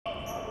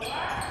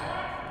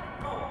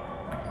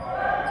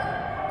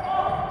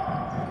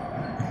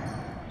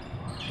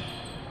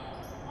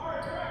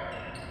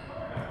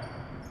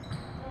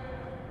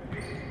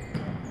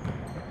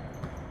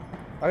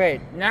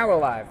Okay, now we're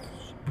live.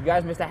 You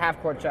guys missed a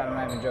half-court shot. I'm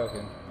not even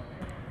joking.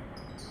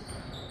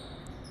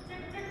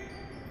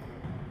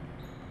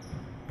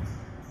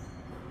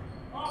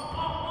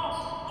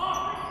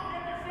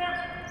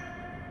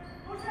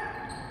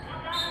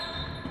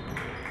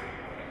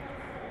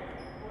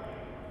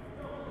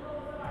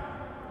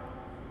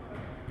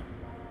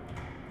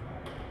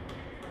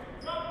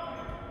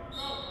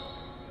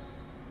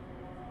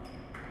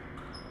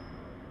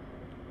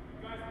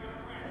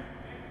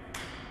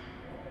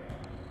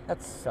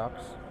 That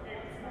sucks.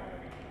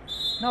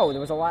 No, there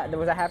was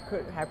a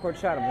half-court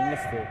shot and we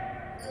missed it.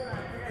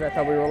 Because I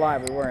thought we were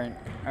live, we weren't.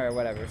 All right,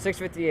 whatever.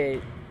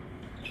 6:58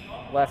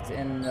 left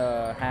in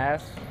the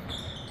half.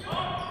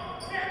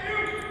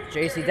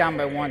 JEC down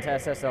by 1 to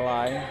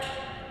SSLI.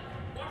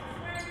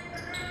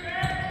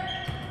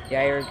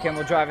 Yair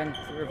Kimmel driving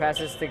through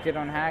passes to Kid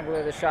on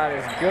Hagler. The shot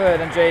is good,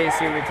 and JEC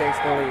retakes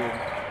the lead.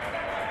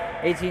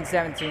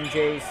 18-17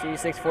 JEC,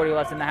 6:40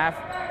 left in the half.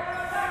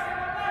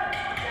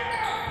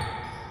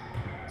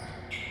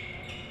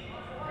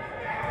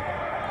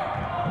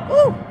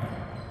 Woo!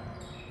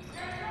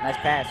 Nice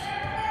pass.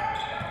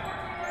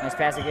 Nice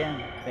pass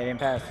again. They didn't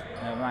pass.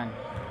 Never mind.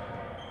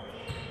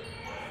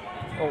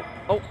 Oh,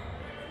 oh,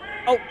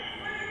 oh,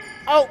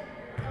 oh!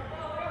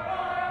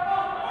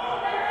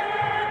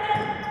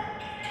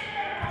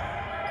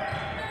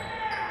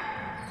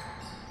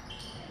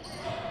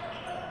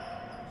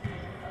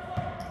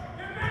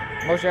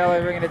 Moshe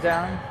Ali bringing it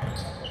down.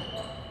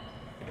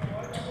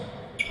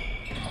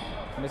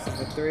 Misses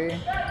the three.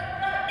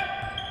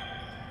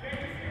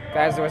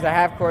 Guys, there was a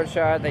half-court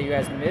shot that you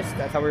guys missed.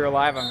 I thought we were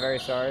live. I'm very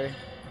sorry.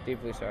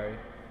 Deeply sorry.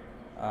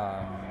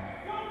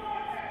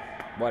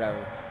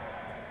 Whatever.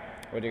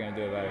 What are you going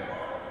to do about it?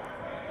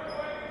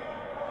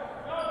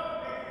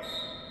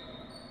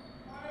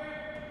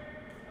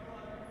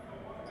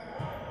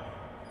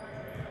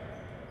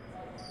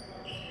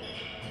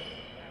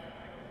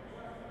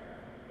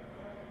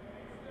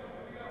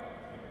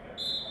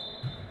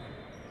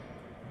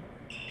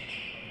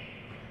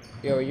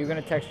 Yo, are you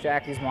going to text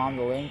Jackie's mom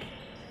the link?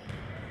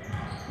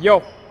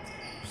 Yo!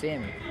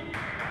 Seeing me.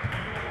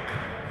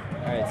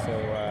 Alright, so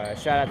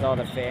shout out to all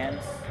the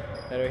fans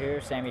that are here.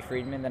 Sammy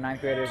Friedman. The 9th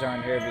graders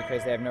aren't here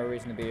because they have no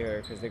reason to be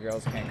here because the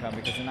girls can't come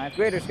because the 9th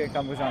graders can't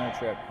come who's on a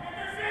trip.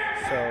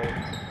 So,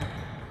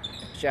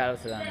 shout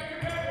out to them.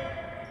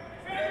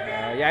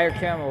 Yair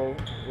Kimmel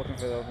looking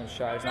for the open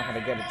shot. He's not going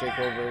to get it. Jake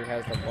Goldberg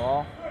has the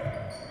ball.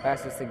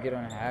 Passes to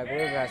Gideon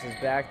Hagler. Passes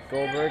back.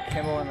 Goldberg.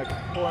 Kimmel in the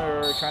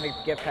corner trying to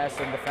get past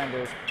some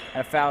defenders.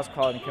 And a foul's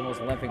called and Kimmel's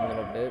limping a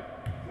little bit.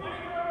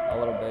 A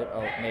little bit.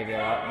 Oh, maybe a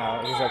lot.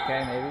 No, he's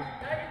okay, maybe.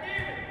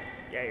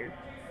 Yair.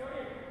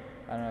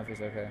 I don't know if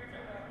he's okay.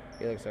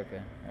 He looks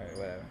okay. All right,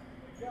 whatever.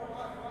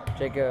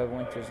 Jacob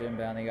Winters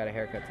inbound. He got a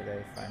haircut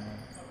today,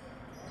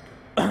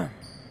 finally.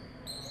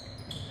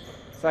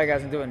 Sorry,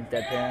 guys. I'm doing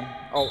deadpan.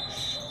 Oh,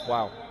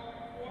 wow.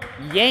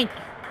 Yank!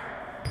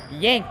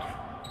 Yank!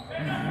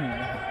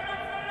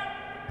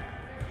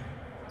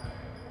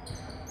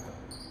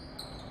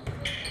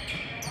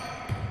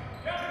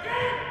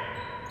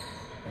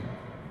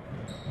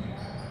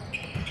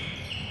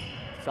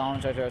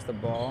 Solomon tries to arrest the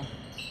ball.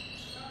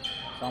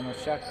 Solomon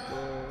check.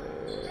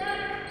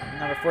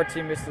 Number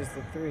 14 misses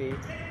the three.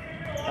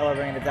 Ella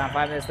bringing it down.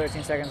 5 minutes,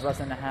 13 seconds left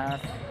in the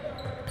half.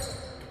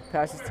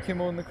 Passes to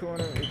Kimmel in the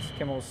corner. It's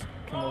Kimmel's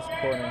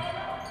corner.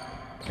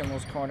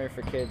 Kimmel's corner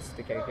for kids.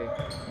 The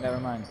KK. Never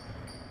mind.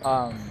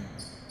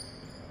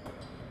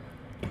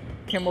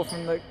 Kimmel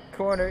from the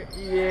corner.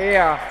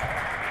 Yeah.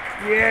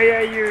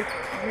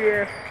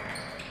 Yeah.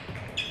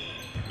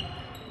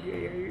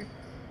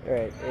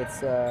 Alright,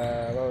 it's,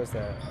 what was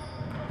that?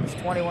 It's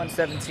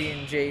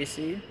 21-17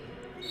 JEC.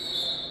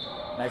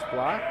 Nice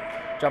block.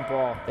 Jump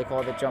ball. They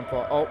called it jump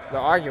ball. Oh, they're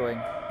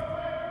arguing.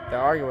 They're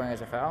arguing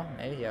as a foul?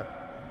 Maybe, yeah.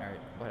 Alright,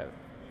 whatever.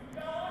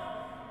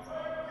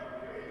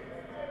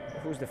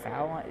 Who's the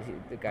foul on?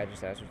 The guy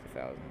just asked who's the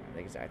foul. I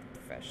think he's acting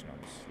professional.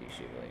 You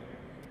should really.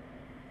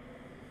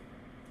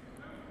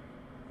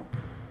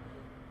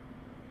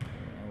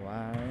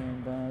 Why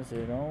does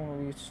it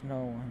only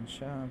snow on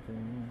Shabbos?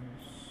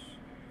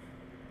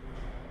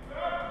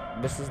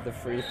 This is the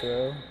free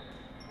throw.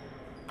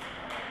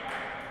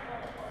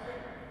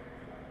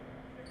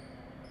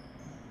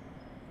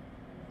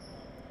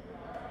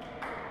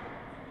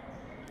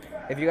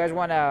 If you guys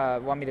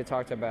want me to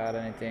talk about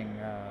anything,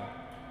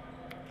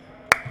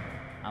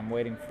 I'm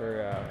waiting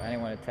for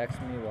anyone to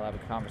text me. We'll have a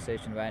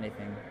conversation about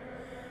anything.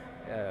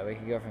 We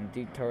can go from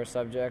detour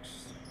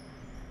subjects.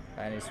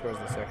 And he scores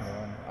the second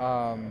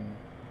one.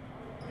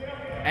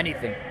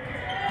 Anything.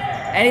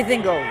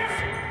 Anything goes.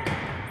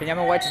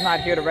 Benjamin White's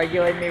not here to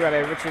regulate me. Rabbi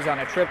Rich is on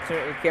a trip. He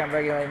can't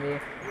regulate me.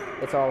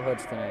 It's all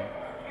hoods tonight.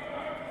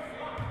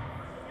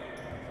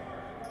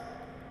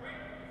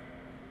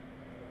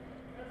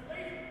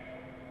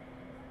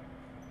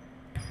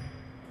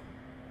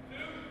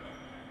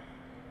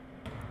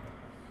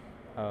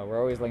 We're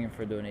always looking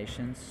for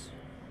donations.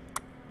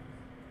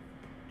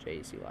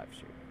 JEC live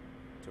stream.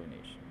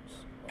 Donations.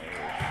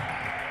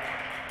 Always.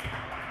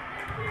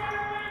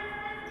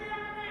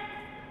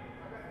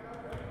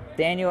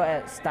 Daniel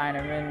at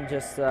Steinerman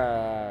just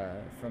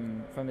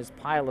from his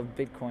pile of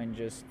Bitcoin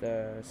just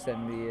sent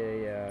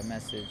me a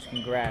message.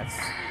 Congrats.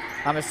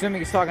 I'm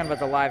assuming he's talking about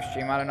the live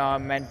stream. I don't know how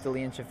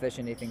mentally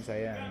insufficient he thinks I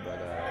am, but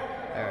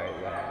all right,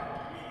 whatever.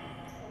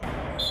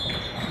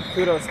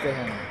 Kudos to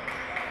him.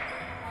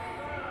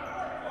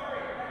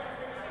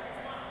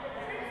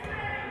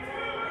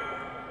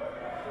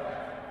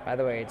 By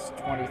the way, it's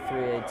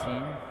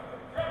 23-18.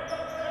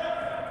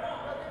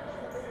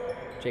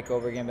 Jake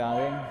Ober again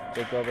bounding.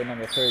 Jake Ober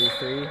number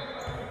 33.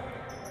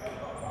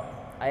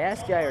 I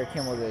asked Yair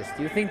Kimmel this.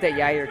 Do you think that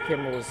Yair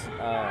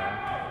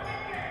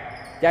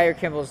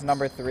Kimball's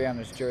number 3 on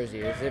his jersey?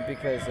 Is it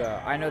because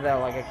I know that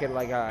like a kid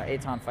like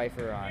Eitan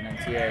Pfeiffer on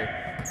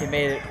NTA, he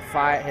made it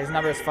 5. His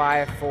number is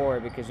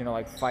 5'4" because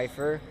like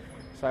Pfeiffer.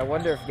 So I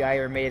wonder if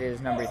Yair made it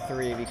his number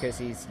 3 because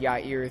he's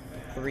Yair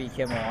 3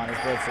 Kimmel on his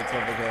birth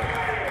certificate.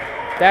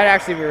 That'd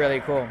actually be really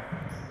cool.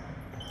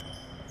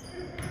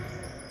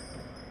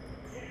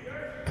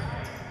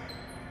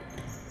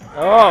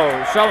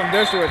 Oh, Shalom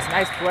Dershowitz,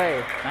 nice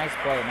play. Nice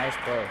play, nice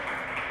play.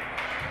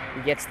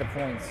 He gets the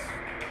points.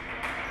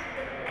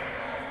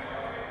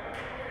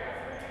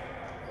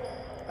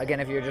 Again,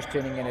 if you're just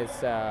tuning in,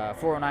 it's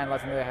 4:09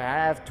 left in the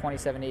half,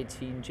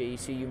 27-18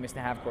 JEC. You missed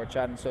a half-court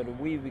shot, and so did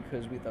we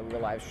because we thought we were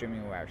live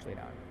streaming. We're actually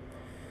not.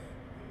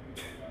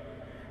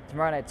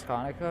 Tomorrow night's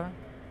Hanukkah.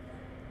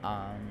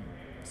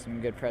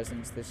 Some good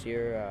presents this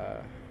year.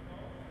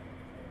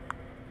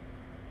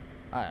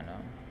 I don't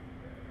know.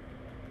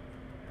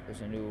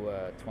 There's a new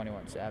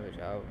 21 Savage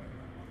album.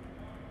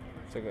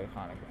 It's a good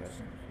Hanukkah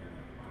present.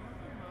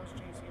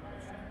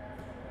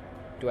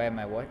 Do I have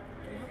my what?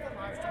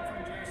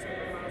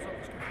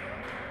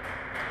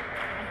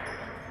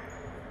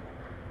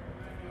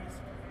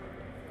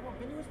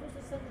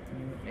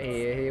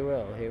 He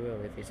will. He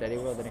will. If he said he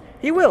will, then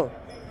he will.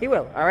 He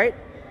will. All right.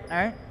 All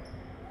right.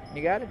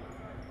 You got it.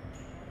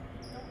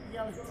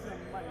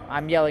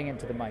 I'm yelling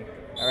into the mic.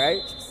 All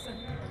right.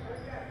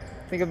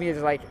 Think of me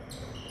as like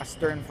a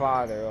stern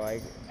father,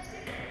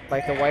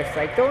 like the wife's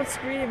like, don't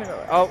scream. And,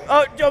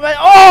 oh, Joe, man,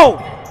 oh!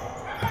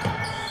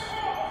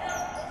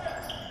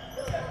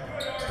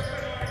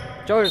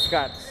 Joe just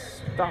got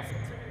stuffed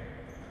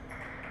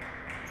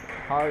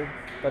hard,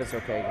 but it's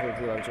okay.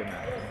 He loves Joe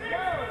Matthew.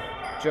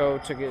 Joe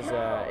took his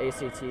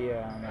ACT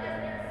on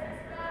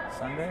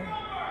Sunday.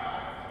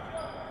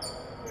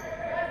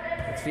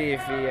 Let's see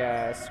if he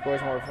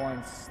scores more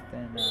points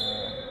than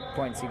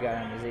points he got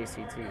on his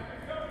ACT.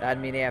 That'd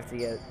mean they have to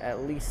get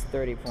at least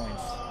 30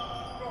 points.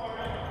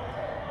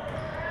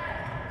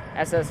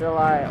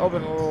 SSLI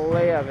open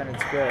layup and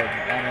it's good.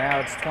 And now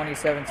it's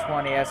 27-20.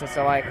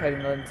 SSLI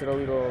cutting into the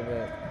lead a little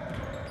bit.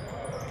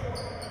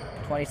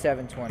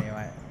 27-20,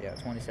 right? Yeah,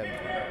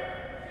 27-20.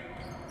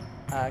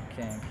 I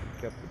can't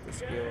keep up with the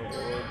skill,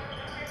 dude.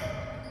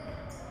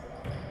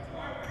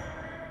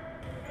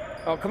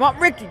 Oh, come on,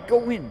 Ricky,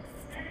 go in.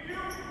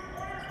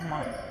 Come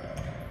on.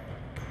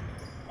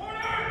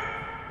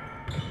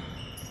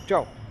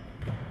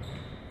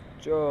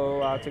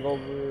 Joe, I'll take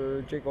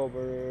over, Jake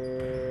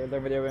over, there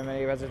video with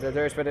many residents, the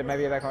Durst, but it might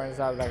be a back corner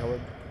inside, back over.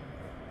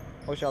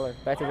 Oh, Scheller,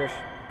 back to Durst.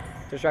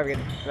 Just drive again.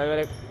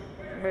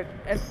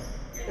 And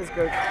it's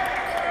good.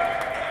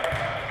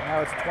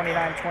 Now it's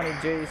 29-20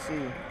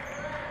 JEC.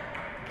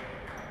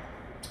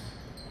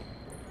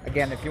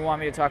 Again, if you want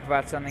me to talk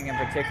about something in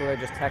particular,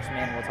 just text me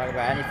and we'll talk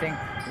about anything.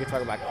 We can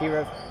talk about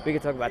Kirov, we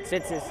can talk about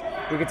tzitzis,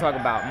 we can talk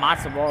about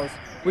matzo balls,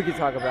 we can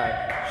talk about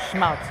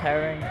schmaltz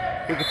herring,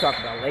 we can talk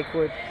about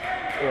Lakewood.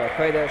 Or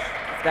Kodesh.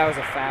 If that was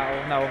a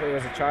foul, no, it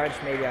was a charge.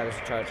 Maybe that was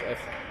a charge. If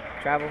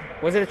travel,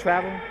 was it a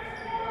travel?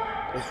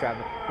 It was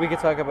travel. We could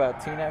talk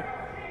about Tina.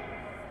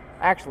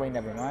 Actually,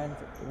 never mind.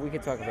 We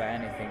could talk about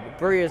anything.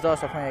 Bree is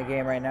also playing a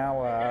game right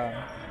now.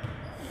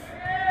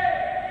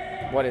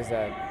 What is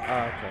that?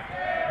 Oh, okay.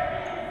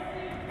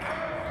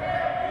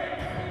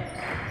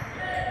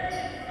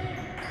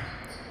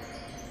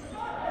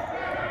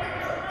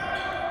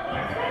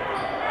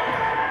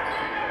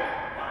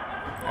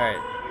 All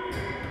right.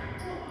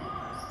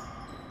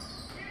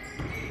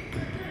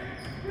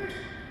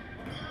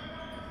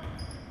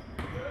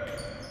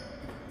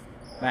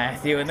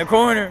 Matthew in the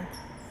corner.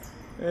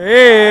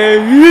 Hey!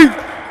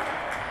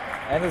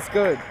 And it's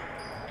good.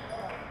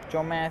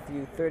 Joe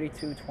Matthew,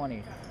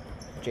 32-20.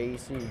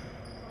 JEC.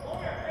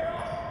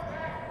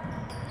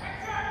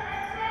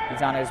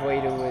 He's on his way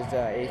to his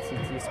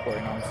ACT score,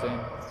 you know what I'm saying?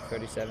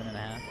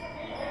 37.5.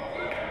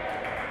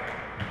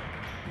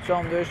 Show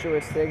him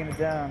Dershowitz taking it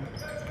down.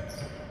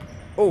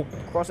 Oh,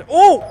 cross it.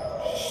 Oh!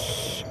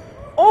 Shh!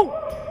 Oh!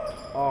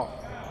 Oh.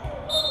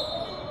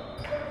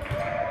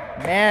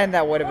 Man,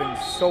 that would have been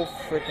so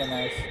freaking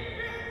nice.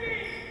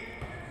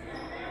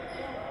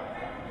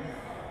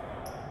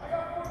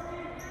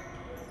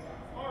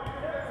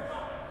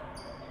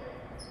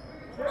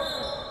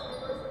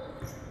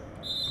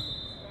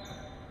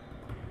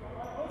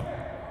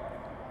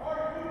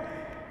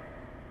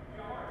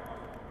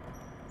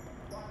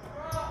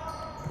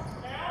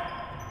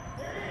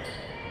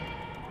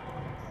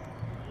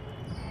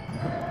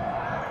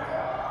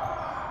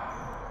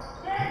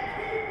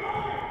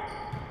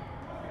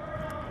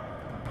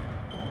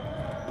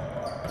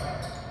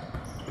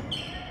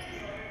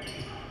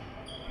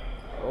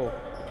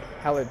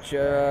 Heller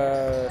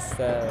just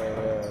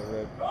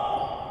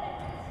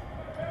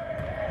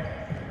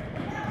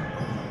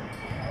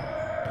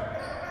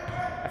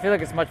I feel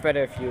like it's much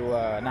better if you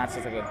announce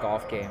it like a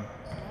golf game.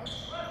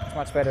 It's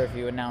much better if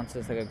you announce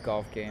this like a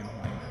golf game.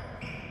 Like,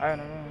 I don't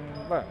know,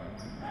 but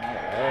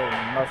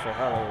Marshall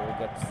Heller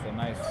gets the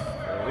nice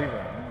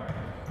rebound.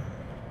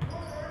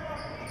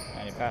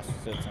 And he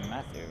passes it to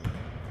Matthew.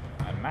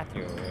 And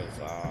Matthew is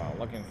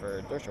looking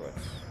for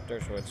Dershowitz.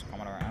 Dershowitz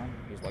coming around.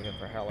 He's looking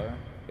for Heller,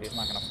 but he's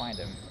not going to find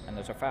him. And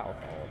there's a foul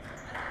called.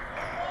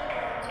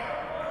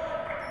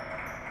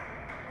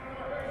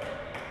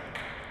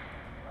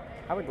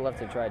 I would love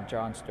to try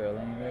John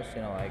Sterling in this,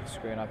 you know, like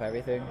screwing up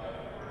everything.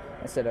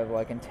 Instead of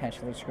like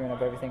intentionally screwing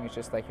up everything, it's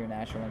just like your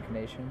natural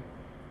inclination.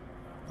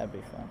 That'd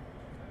be fun.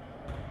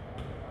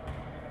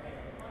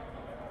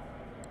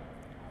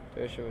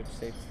 Dershowitz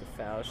takes the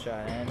foul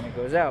shot and it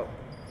goes out.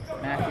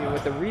 Matthew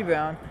with the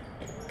rebound.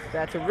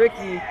 Back to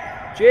Ricky.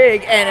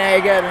 Jig, and they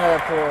get another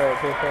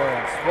points.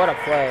 What a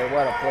play,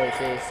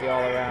 JEC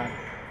all around.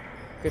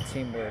 Good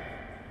teamwork.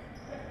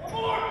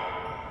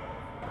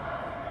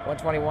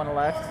 1:21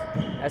 left.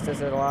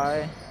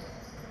 SSLI.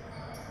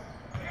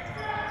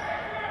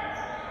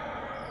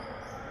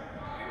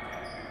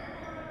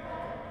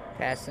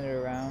 Passing it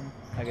around.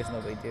 I guess no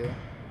big deal.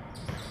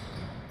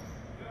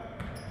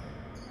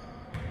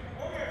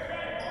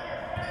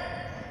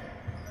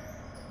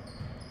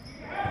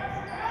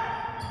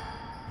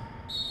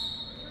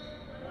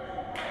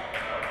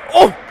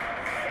 Oh!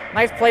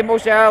 Nice play,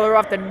 Moshe Heller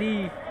off the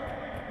knee.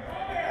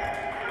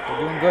 We're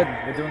doing good.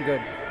 We're doing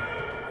good.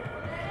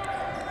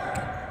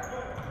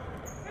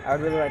 I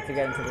would really like to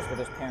get into this with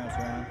his parents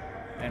around.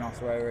 And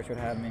also why Rich would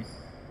have me.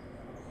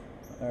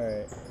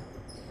 Alright.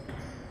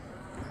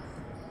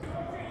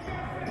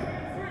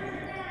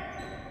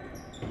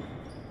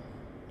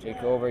 Jake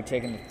Goldberg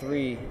taking the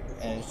three,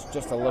 and it's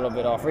just a little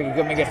bit off. Ricky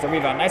Goodman gets the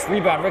rebound. Nice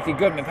rebound, Ricky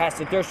Goodman. Pass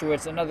to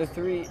Dershowitz, another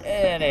three,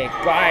 and it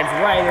glides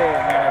right in.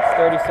 And it's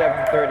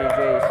 37-30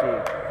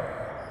 JEC.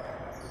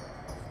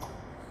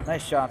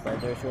 Nice shot by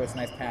Dershowitz.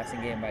 Nice passing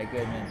game by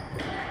Goodman.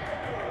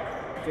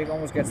 Jake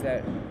almost gets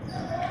that.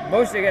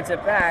 Moshe gets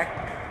it back,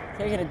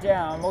 taking it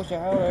down. Moshe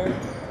Heller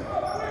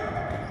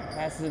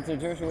passes it to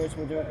Dershowitz.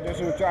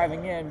 Dershowitz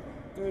driving in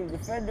through the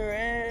defender,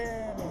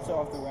 and it's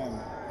off the rim.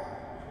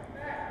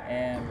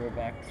 And we're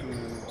back to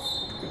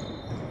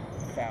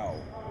foul.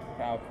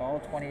 Foul call.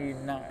 20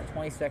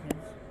 seconds.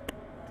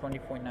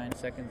 20.9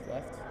 seconds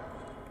left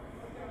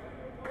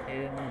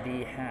in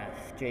the half.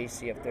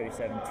 JEC up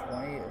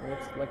 37-20. It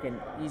looks like an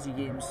easy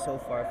game so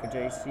far for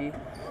JEC,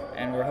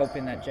 and we're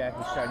hoping that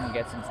Jackie Starton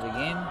gets into the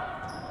game.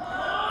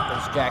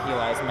 Because Jackie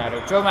lives matter.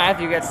 Joe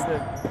Matthew gets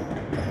the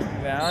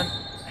rebound.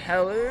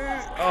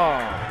 Heller.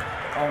 Oh,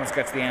 almost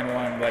gets the and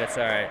one, but it's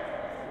all right.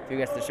 He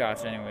gets the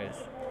shots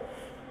anyways.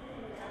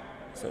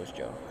 So is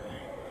Joe.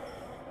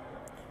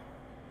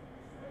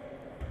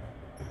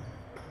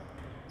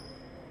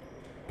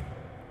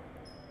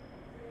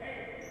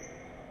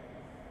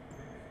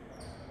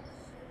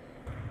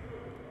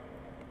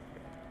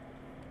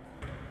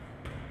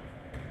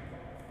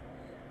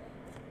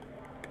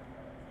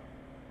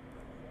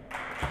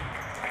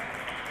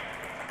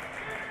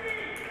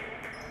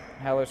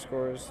 Heller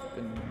scores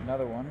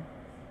another one.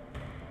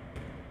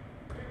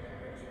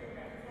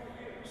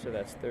 So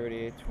that's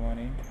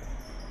 38-20.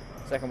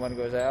 Second one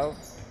goes out.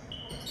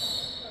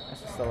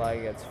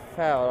 SSLI gets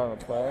fouled on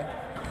the play.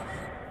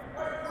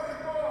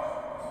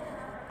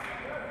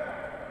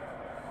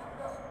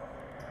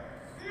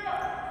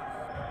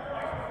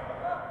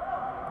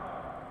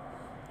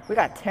 We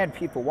got 10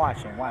 people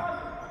watching. Wow.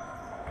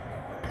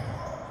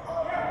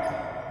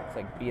 It's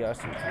like beat us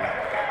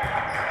YouTube.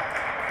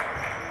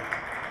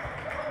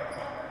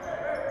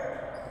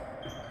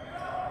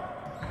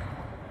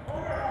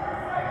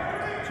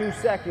 2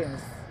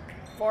 seconds.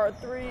 Far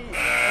three.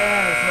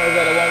 And it's no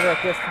good. It won't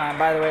work this time.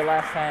 By the way,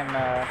 last time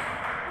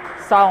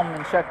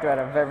Solomon Schechter had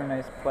a very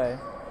nice play.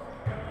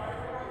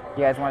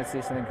 You guys want to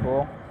see something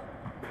cool?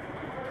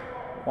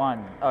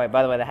 One. Oh wait,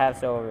 by the way, the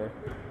half's over.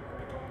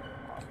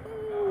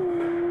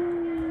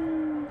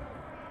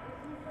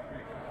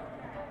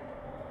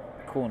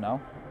 Cool, no?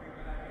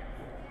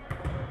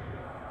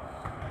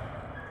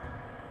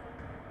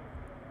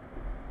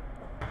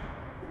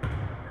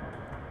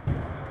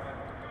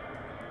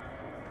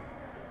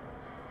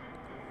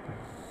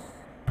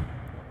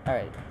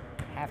 Alright,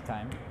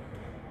 halftime.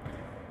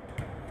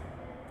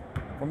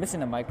 We're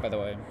missing a mic, by the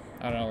way.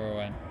 I don't know where it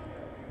went.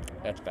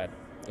 That's bad.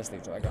 This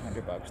thing's like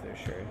 $100. They're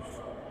sure.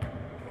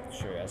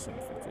 Sure has some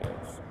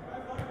 $50.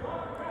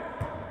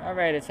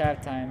 Alright, it's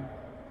halftime.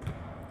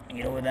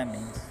 You know what that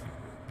means.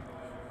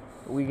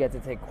 We get to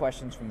take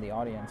questions from the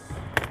audience.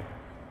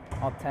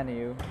 All 10 of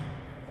you.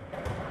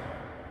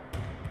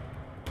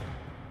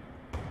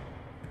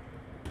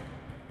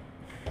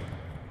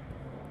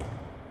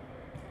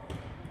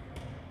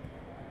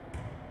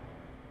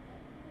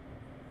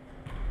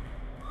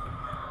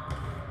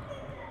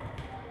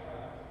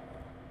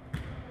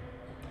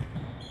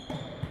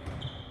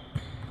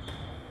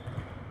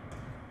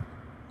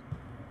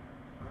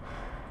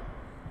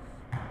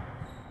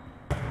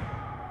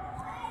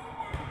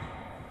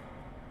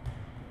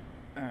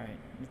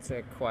 It's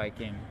a quiet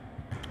game.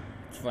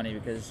 It's funny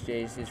because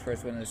JEC's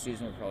first win of the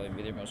season will probably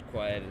be their most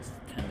quietest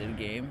attended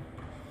game.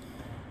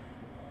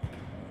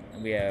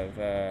 We have,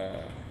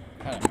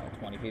 I don't know,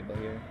 20 people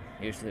here.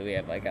 Usually we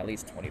have like at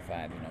least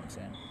 25, you know what I'm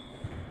saying?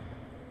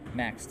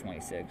 Max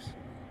 26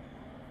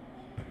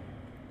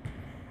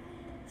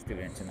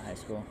 students in high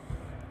school.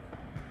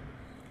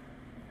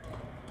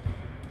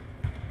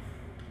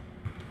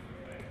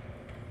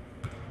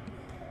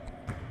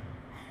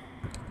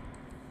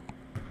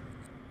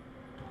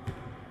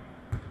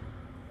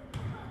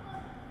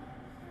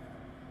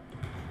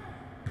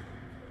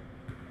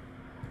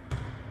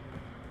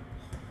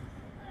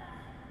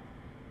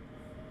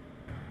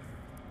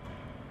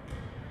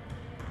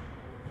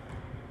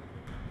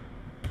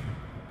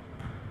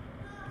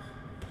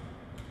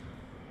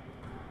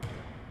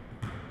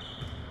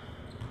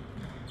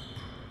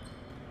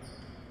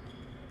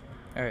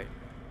 Alright,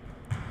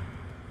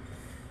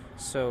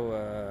 so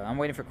I'm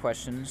waiting for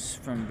questions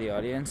from the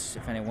audience.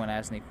 If anyone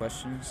has any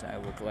questions, I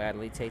will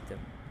gladly take them.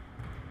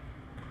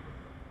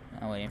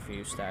 I'm waiting for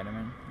you,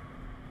 Steiderman.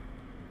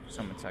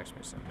 Someone text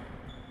me something.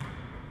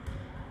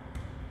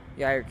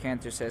 Yair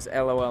Cantor says,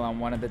 LOL, I'm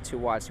one of the 2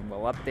 watching.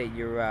 Well, update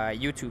your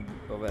YouTube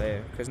over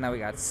there, because now we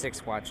got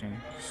 6 watching,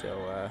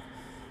 so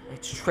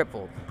it's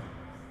tripled.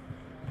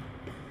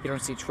 You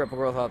don't see triple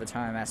growth all the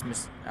time. Ask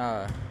Miss...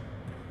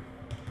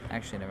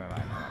 Actually, never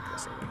mind. I'm not going to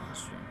say that on the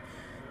stream.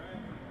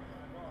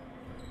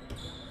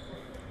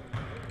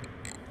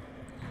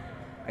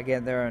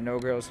 Again, there are no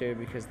girls here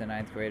because the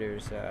 9th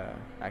graders,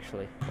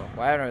 actually, well,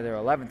 I don't know, there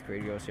are 11th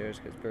grade girls here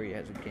because Bury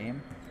has a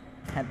game.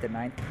 10th and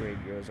 9th grade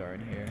girls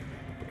aren't here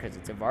because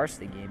it's a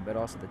varsity game, but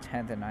also the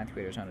 10th and 9th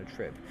graders on a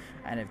trip.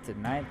 And if the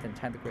 9th and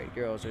 10th grade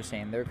girls are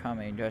saying they're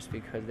coming just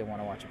because they want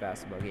to watch a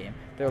basketball game,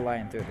 they're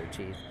lying through their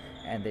teeth,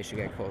 and they should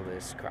get called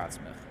as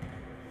Kratzmith.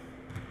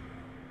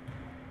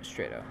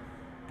 Straight up.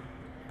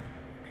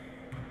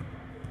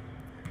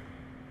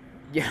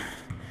 Yeah,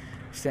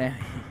 Sammy.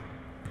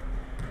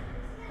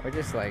 We're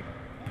just like,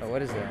 oh,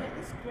 what is that?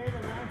 This great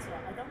announcer.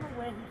 I don't know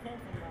where he came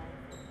from now.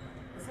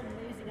 This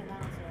amazing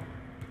announcer.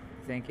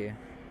 Thank you.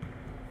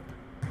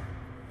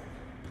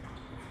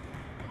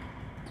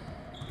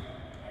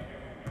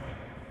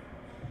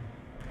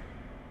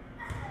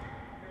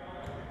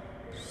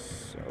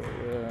 So,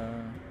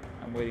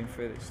 I'm waiting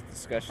for this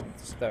discussion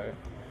to start.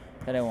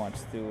 Anyone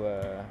wants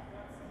to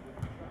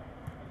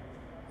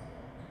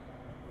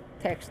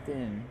text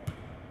in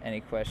any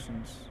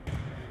questions?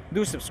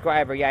 New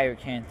subscriber, Yair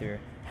Cantor.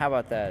 How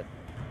about that?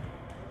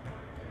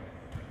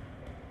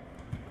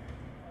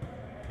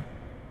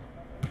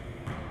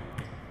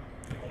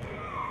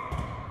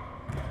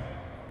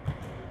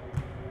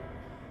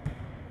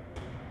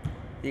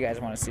 You guys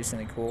want to see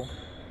something cool?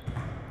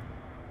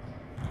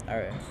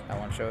 Alright, I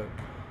want to show it.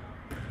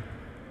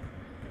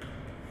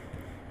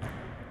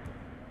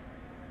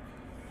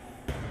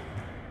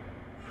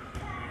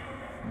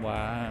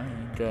 Why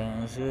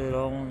does it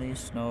only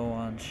snow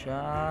on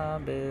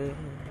Shabbos?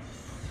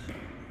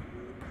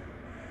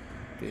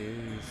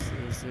 This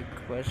is a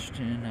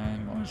question I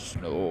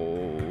must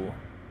know.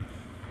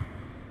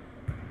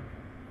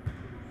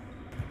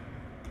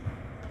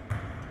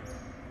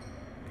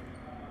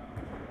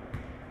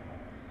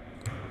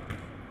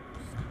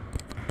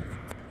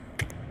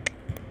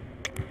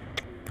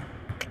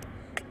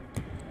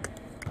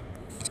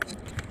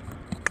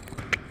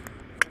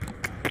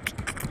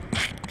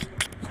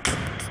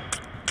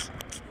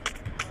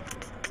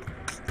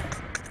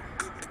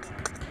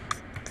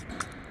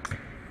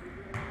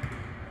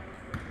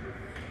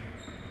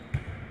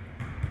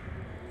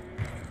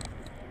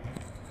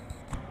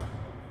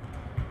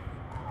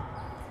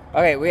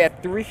 Okay, we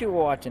had 3 people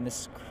watching.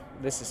 This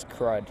is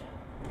crud.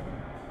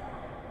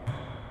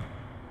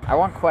 I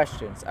want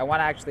questions. I want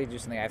to actually do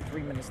something. I have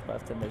 3 minutes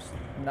left and there's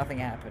nothing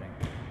happening.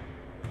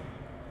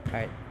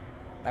 Alright.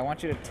 I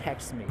want you to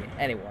text me.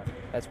 Anyone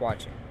that's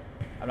watching.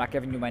 I'm not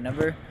giving you my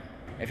number.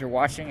 If you're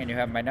watching and you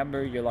have my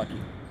number, you're lucky.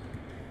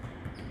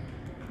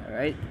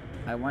 Alright?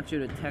 I want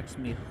you to text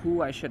me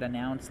who I should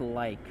announce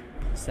like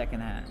second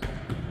half.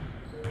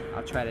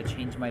 I'll try to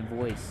change my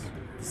voice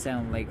to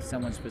sound like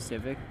someone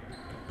specific.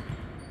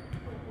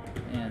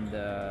 And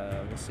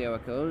we'll see how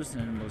it goes,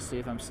 and we'll see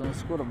if I'm still in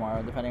school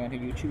tomorrow, depending on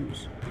who you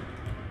choose.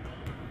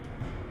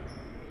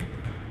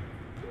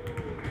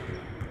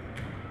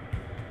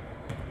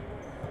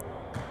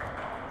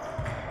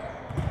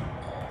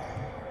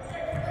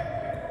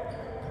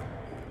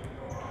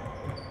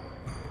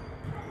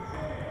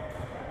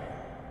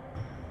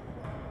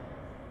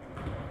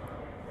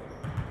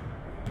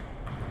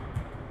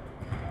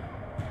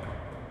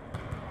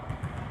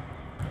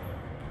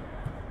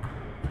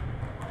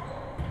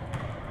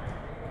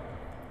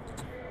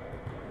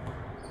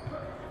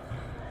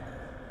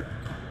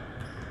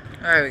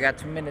 Alright, we got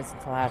 2 minutes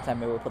until halftime.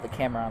 Maybe we'll put the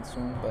camera on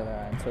soon, but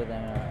until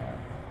then,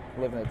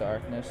 live in the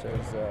darkness,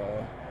 as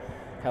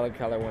Helen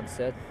Keller once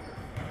said.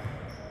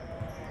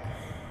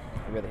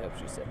 I really hope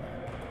she said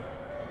that.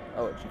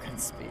 Oh, you couldn't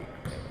speak.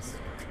 Yes.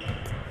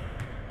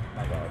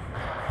 My bad.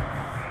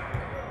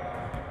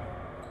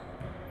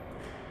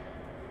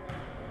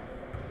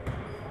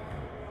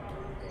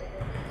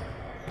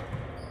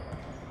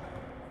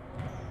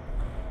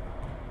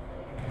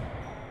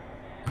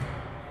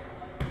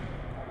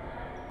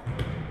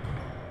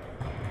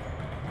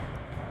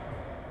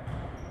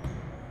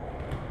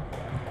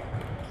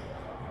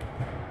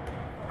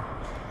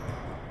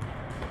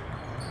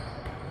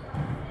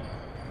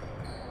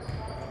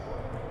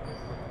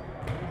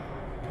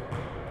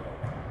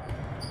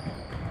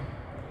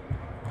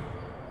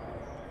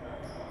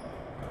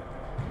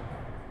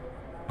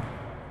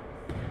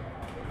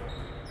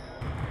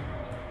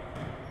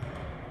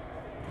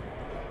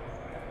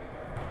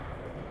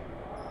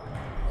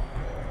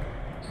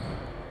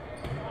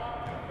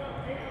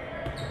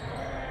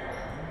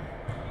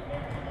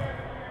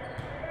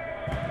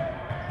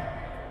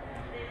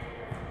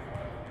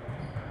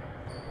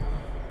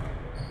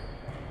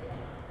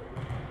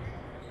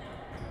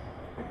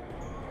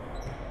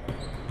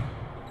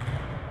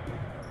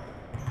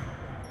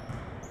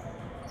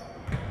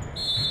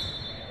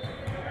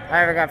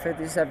 Alright, I got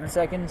 57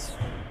 seconds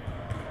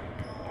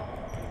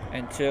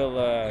until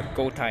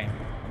go time.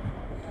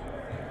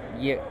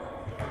 Yeah.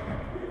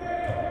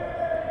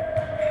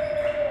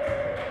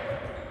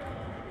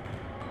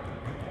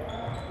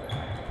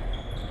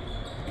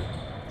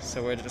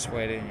 So we're just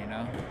waiting, you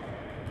know.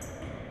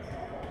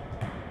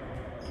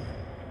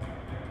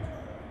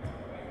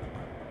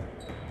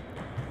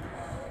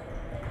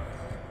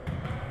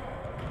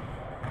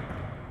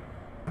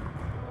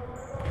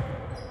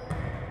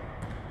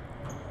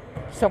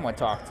 Someone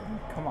talk to me.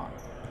 Come on.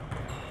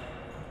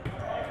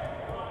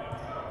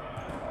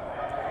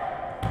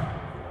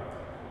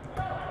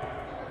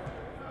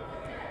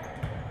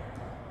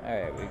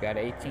 Alright, we got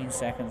 18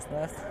 seconds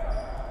left.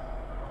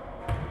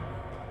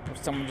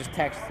 Someone just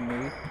texted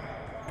me.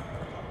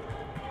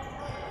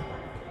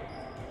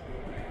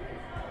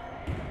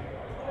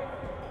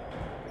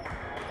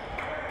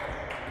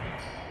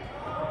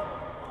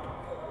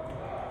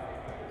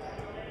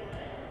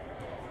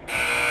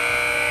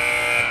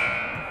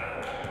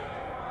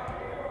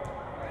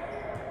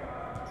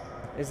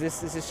 Is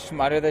this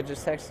Schmutter that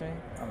just texted me?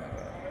 Oh my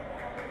god.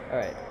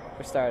 Alright,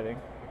 we're starting.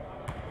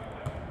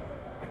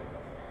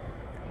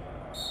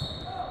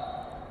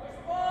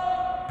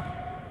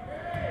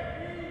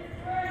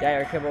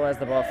 Yeah, Kibble has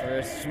the ball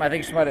first. I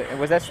think Schmutter.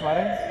 Was that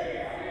Schmutter?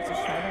 Is it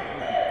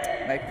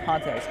Schmutter? My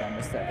contact's got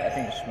messed up. I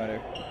think it's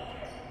Schmutter.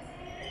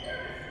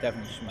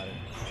 Definitely Schmutter.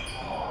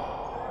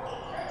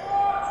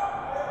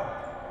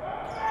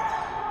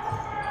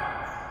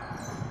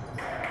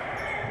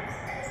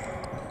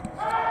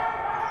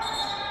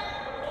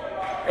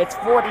 It's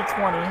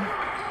 40-20.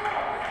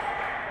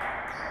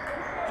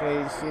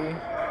 JEC.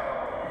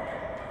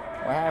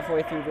 We're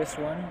halfway through this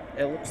one.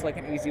 It looks like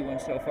an easy win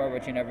so far,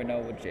 but you never know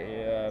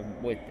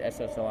with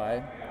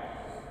SSLI.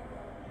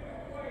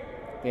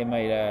 They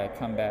might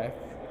come back.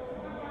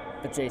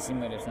 But JEC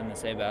might have something to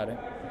say about it.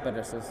 But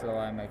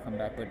SSLI might come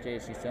back, but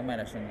JEC still might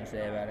have something to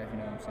say about it, if you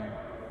know what I'm saying.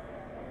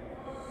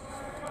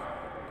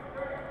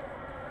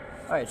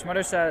 Alright,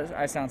 Schmutter says,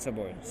 I sound so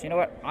bored. So you know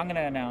what? I'm going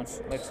to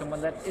announce like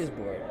someone that is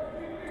bored.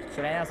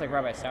 Should I announce like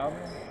Rabbi Sauber?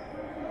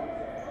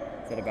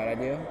 Is that a bad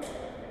idea?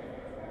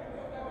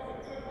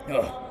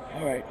 Oh,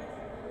 alright.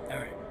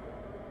 Alright.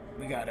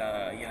 We got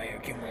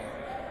Yair Kimball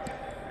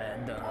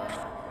and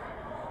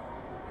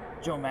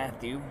Joe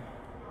Matthew,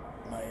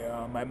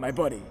 my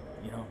buddy,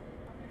 you know.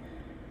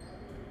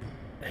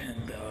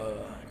 And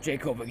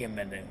Jacob again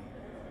bending.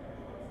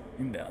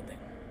 Inbounding.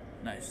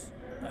 Nice.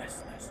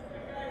 Nice, nice.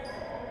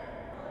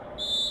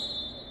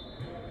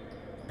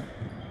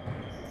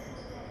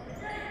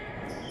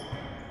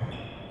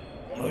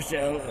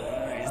 Michelle,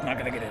 he's not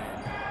gonna get it in.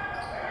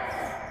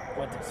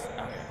 What is?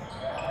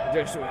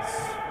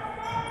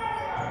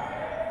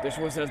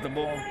 Dershowitz has the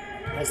ball.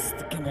 That's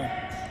the Kimmel.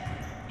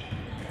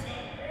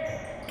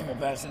 Kimmel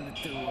passing it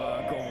to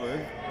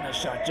Goldberg. Nice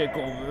shot, Jake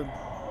Goldberg.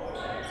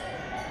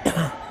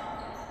 And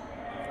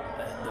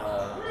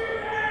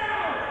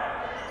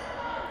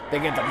they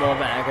get the ball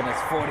back, and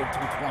it's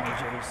 42-20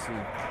 JEC.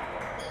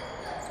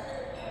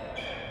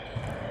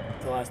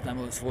 The last time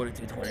it was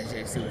 42-20,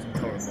 JEC was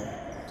intolerable.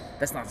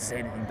 That's not to say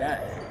anything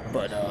bad,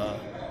 but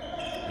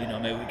you know,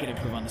 maybe we can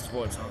improve on the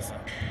sports also.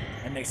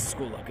 It makes the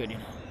school look good, you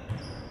know.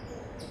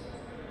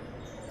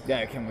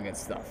 Yeah, Kimmel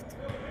gets stuffed.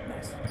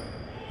 Nice.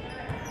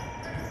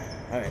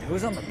 Alright,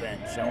 who's on the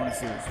bench? I want to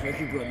see this.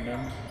 Ricky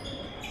Goodman,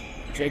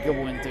 Jacob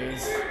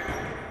Winters,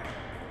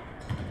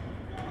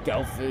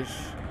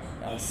 Gelfish,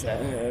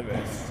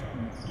 Alceres.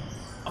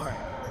 Alright.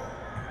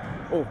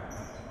 Oh.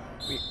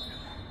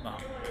 No.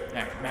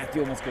 Alright,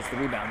 Matthew almost gets the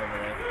rebound over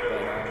there,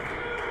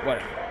 but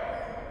whatever.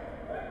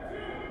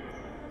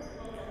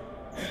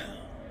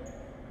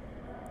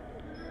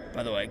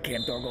 By the way,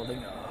 Camp Door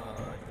Golding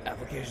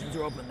applications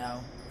are open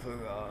now for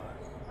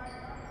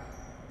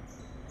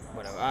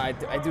whatever. I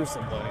do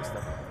some loading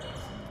stuff.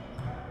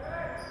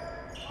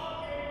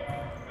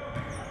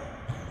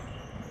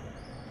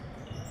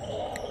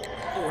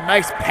 Oh,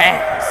 nice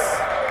pass.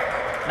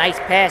 Nice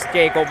pass,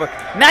 Jake over.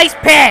 Nice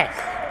pass.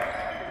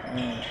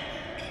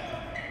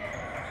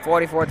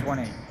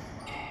 44-20.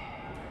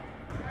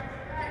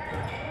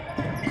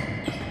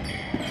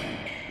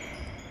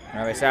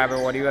 Alright,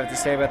 Saber, what do you have to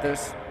say about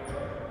this?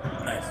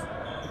 Nice.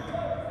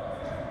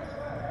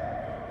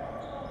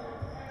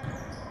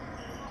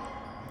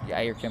 Yeah,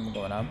 I hear Kimmel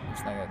going up.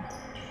 It's not good.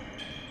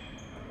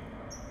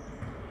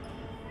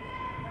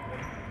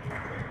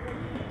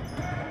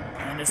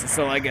 And this is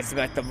SSLI gets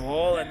back the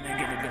ball and they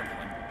get a good one.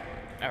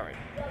 Alright.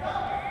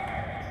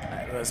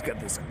 Alright, let's get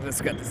this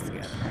together.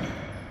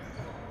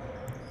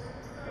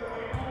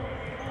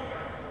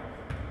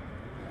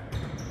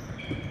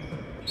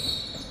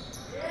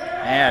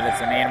 And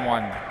it's an and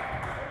one.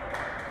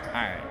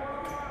 Alright.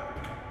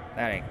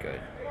 That ain't good.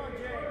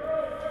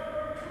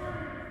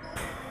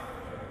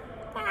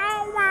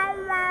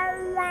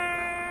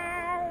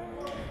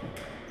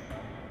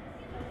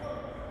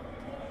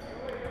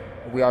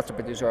 We also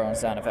produce our own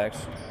sound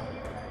effects.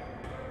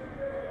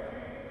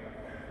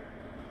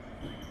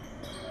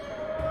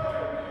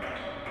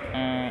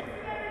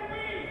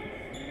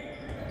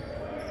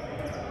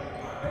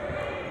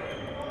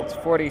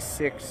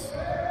 46.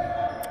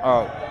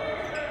 Oh,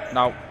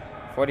 no.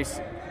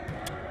 46.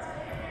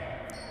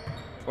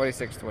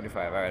 46-25.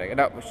 All right, I got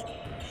up.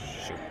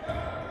 Shoot.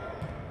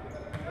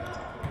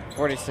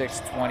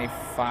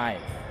 46-25.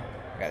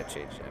 Gotta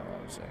change that.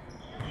 One second.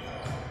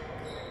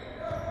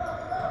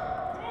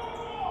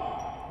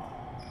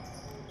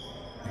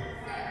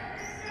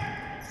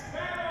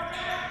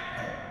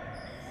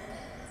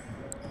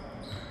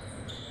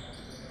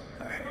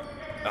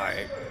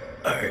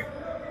 All right.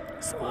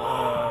 So,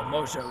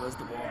 Moshe has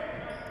the ball.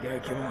 Yeah,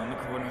 Kimmel in the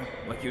corner,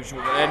 like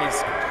usual. And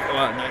he's,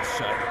 nice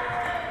shot.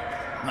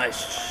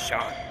 Nice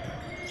shot.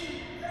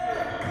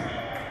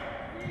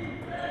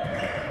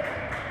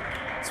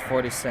 It's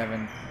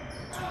 47.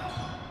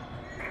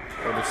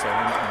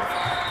 47.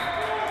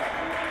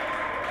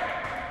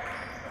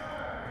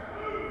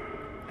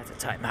 That's a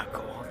timeout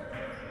call.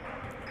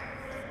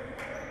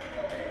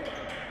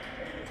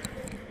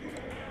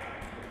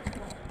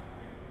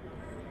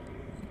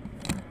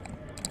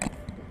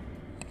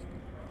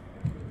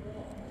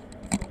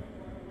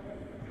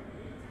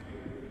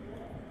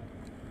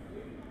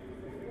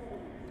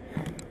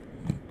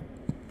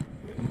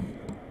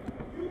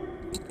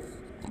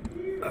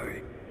 All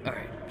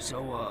right.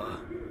 So,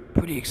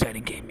 pretty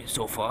exciting game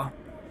so far.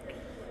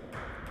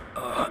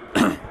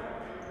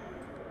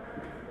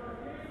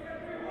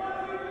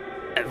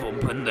 Everyone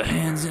putting their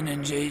hands in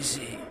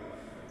JEC,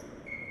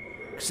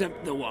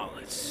 except the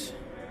wallets.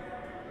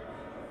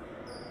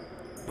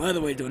 By the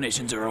way,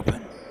 donations are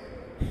open.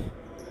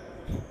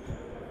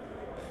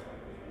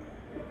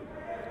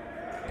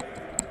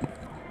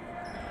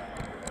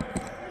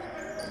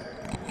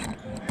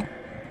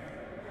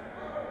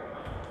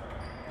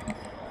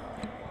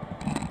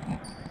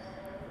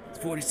 It's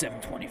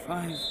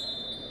 47-25.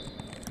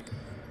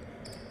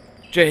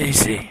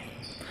 JEC.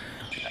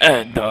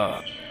 And,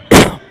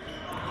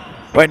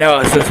 right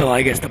now,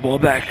 SSLI gets the ball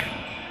back.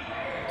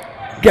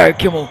 Gary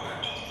Kimmel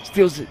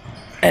steals it,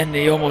 and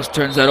he almost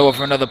turns that over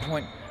for another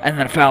point. And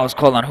then a foul is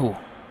called on who?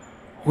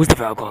 Who's the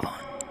foul called on?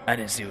 I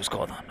didn't see who was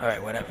called on. All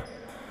right, whatever.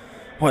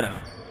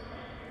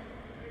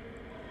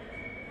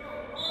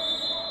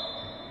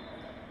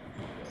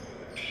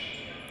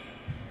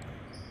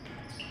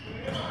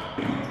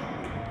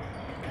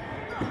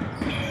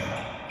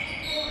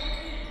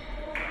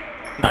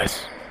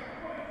 Nice.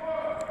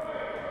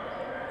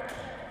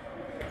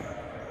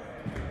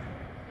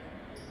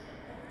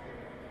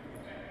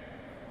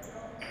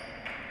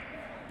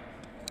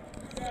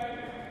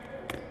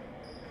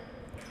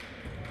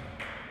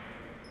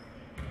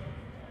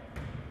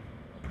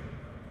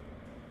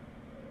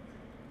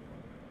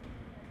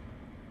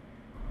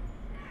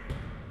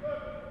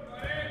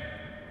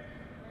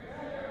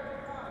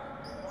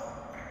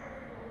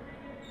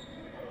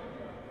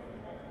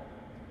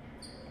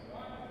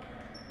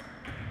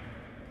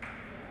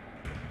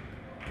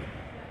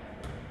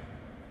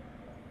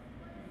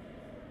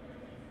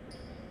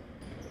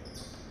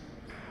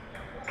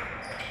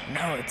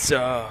 Now it's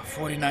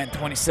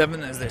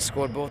 49-27 as they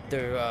scored both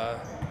their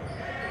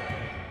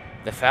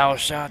the foul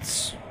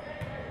shots.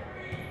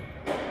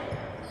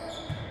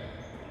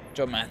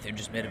 Joe Matthew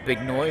just made a big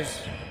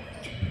noise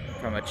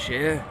from a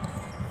chair.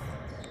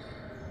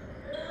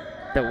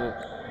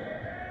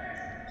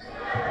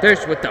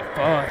 There's with the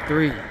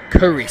 4-3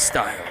 Curry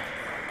style.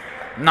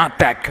 Not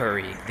that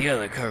Curry, the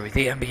other Curry,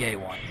 the NBA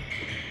one.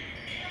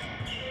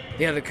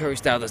 The other Curry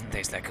style doesn't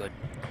taste that good.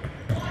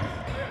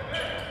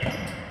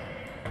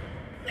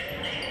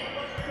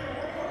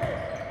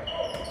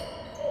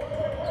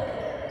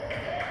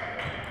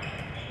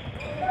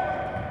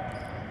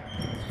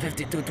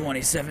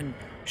 $52-27.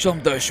 Show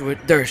him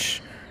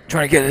Dersh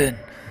trying to get it in.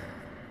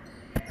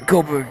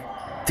 Goldberg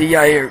to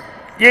Yair.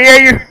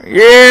 Yeah!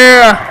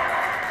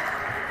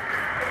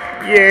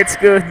 Yeah, it's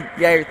good.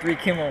 Yair 3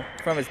 Kimmel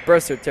from his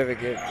birth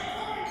certificate.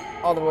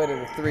 All the way to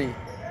the 3.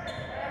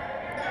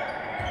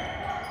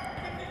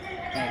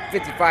 And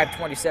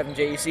 55-27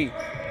 JEC.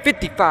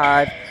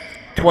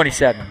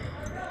 55-27.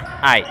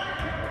 Aight.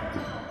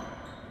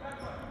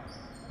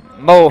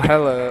 Mo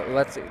Hella,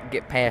 let's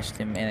get past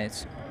him, and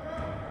it's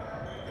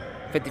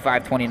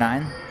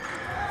 55-29.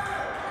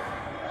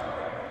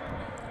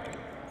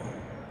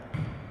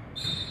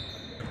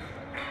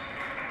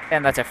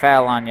 And that's a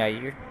foul on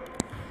Yair.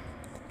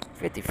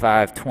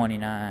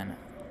 55-29.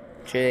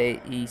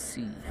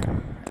 JEC.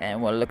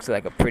 And what looks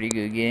like a pretty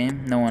good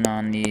game. No one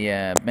on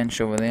the bench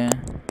over there.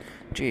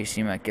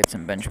 JEC might get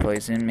some bench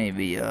plays in.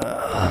 Maybe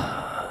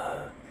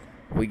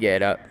we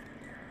get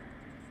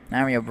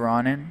Mario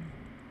Braun in.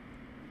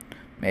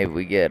 Maybe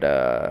we get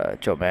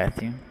Joe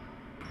Matthew.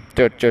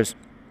 Just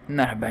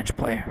not a bench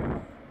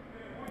player.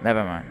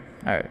 Never mind.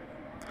 Alright.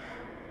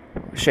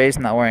 Shea's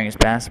not wearing his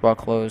basketball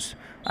clothes.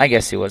 I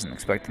guess he wasn't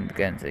expecting to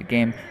get into the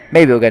game.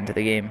 Maybe he'll get into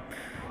the game.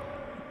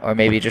 Or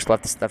maybe he just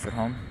left his stuff at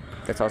home.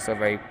 That's also a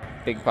very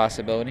big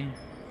possibility.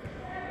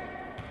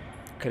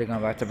 Could have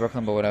gone back to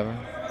Brooklyn, but whatever.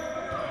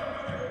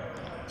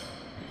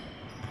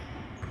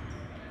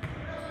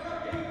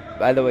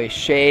 By the way,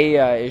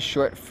 Shea is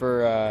short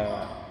for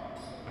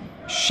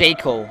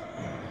Shakel.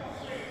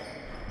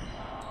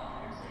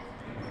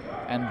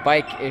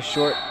 bike is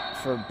short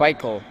for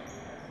Bikel.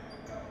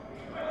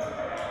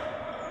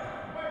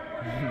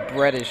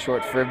 Bread is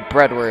short for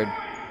breadword.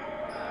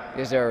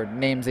 These are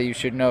names that you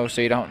should know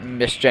so you don't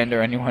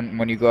misgender anyone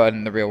when you go out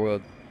in the real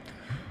world.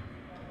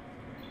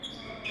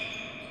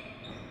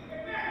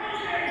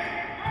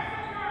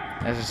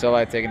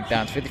 SSLI taking it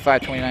down. It's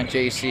 55-29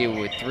 JEC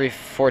with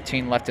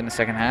 3:14 left in the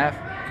second half.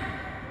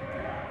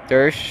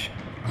 Dersh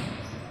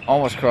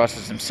almost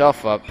crosses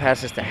himself up,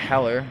 passes to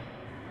Heller.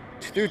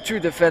 Through two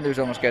defenders,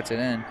 almost gets it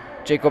in.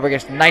 Jake Goldberg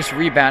gets a nice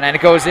rebound, and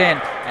it goes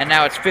in. And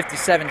now it's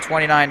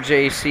 57-29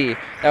 JEC.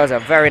 That was a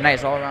very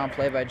nice all-around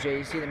play by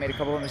JEC. They made a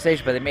couple of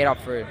mistakes, but they made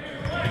up for it.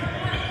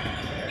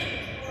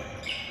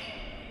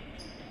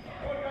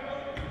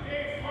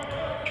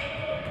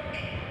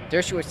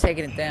 Dersh was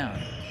taking it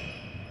down.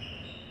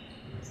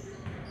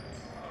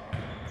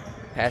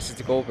 Passes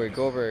to Goldberg.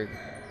 Goldberg,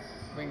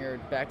 winger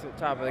back to the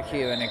top of the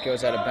queue, and it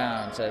goes out of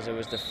bounds as it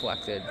was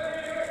deflected.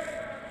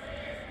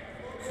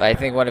 But I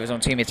think one of his own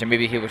teammates, or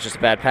maybe he was just a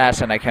bad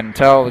pass, and I couldn't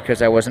tell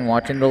because I wasn't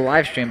watching the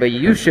live stream. But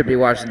you should be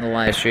watching the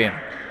live stream.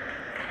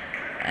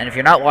 And if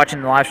you're not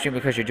watching the live stream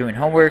because you're doing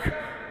homework,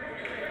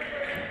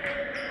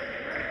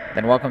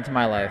 then welcome to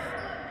my life.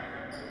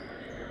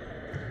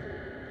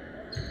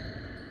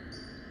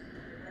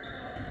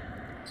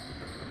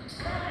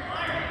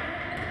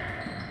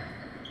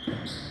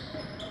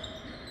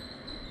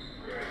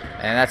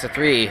 And that's a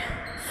 3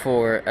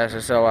 for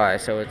SSLI,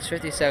 so it's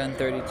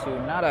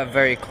 57-32. Not a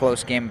very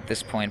close game at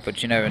this point,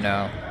 but you never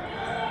know.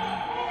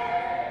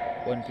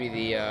 Wouldn't be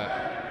the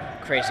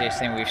craziest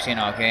thing we've seen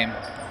all game.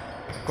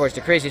 Of course,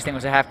 the craziest thing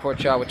was a half-court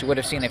shot, which you would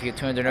have seen if you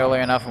tuned in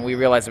earlier enough and we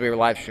realized that we were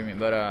live streaming,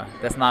 but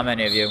that's not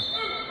many of you.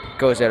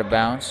 Goes out of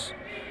bounds.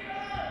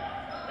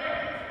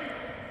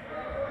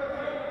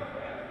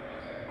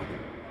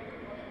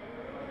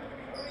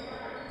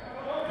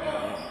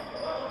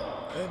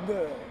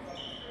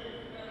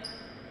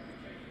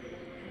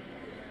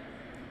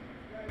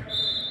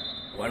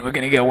 When are we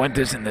going to get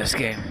Winters in this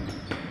game?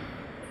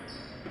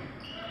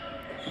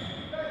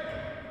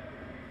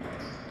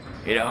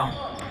 You know,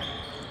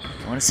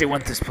 I want to see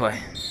Winters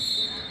play.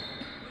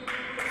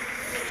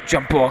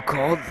 Jump ball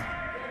called.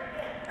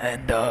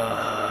 And,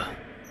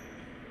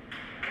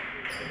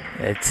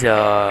 it's,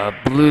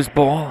 Blues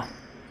ball.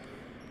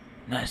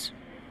 Nice.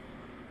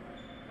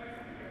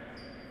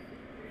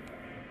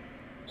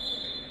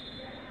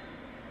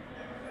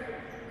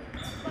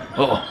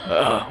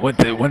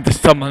 Winters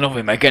stumbling over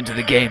him back into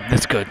the game.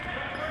 That's good.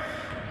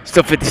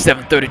 Still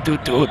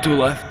 57-32, 2:02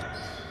 left.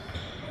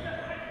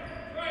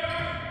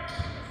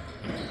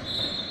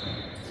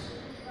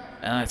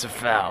 And that's a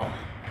foul.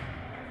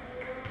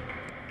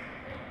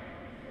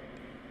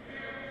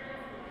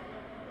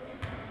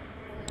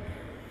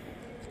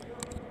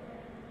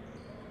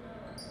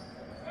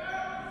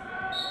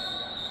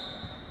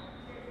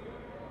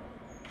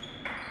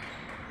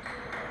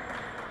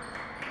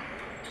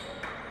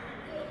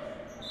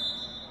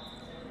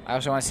 I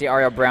also want to see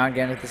Ariel Brown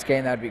get into this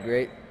game. That would be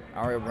great.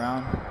 Ariel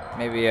Brown.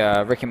 Maybe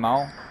Ricky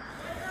Mall.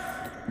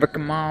 Ricky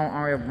Mall,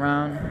 Ariel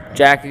Brown.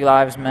 Jackie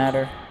Lives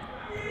Matter.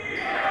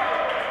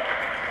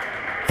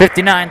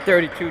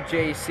 59-32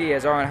 JEC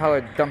as Arlen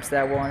Heller dumps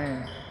that one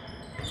in.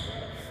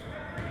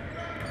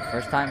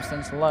 First time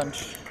since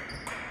lunch.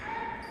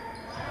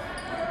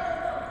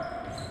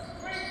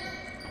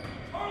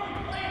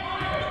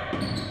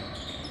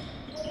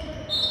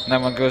 And that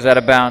one goes out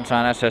of bounds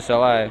on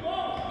SSLI.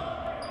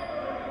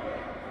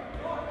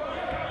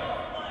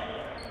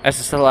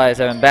 SSLI is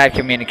having bad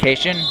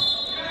communication.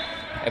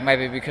 It might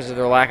be because of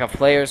their lack of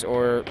players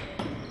or,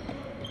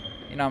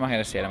 you know, I'm not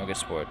going to say it. I'm a good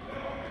sport.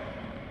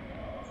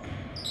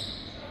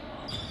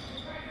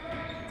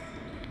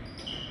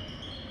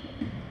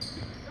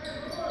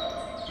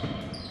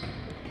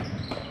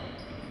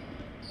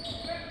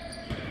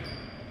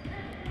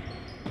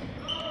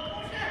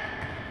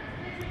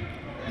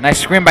 Nice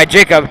screen by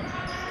Jacob.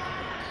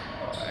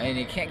 And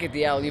he can't get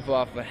the alley-oop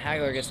off, but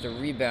Hagler gets the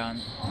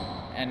rebound.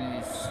 And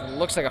it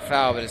looks like a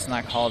foul, but it's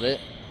not called it.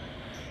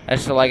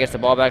 SSLI gets the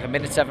ball back. A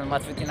minute 7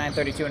 left,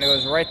 59-32, and it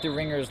goes right through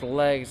Ringer's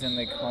legs, and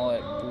they call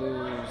it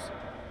Blues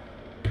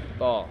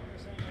ball.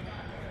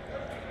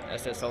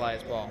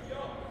 SSLI's ball.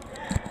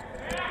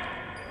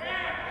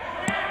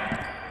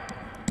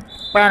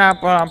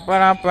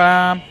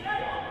 Ba-da-ba-da-ba-da-ba.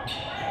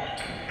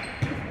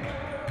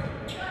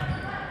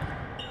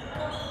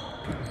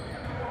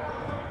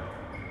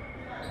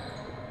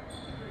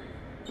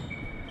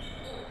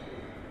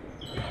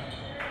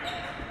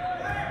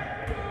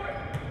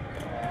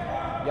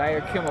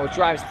 Yair Kimmel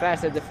drives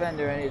past the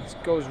defender and it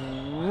goes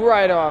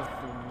right off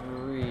the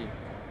read.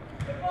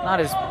 Not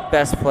his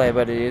best play,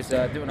 but he is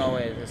doing all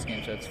way this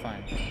game, so it's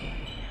fine.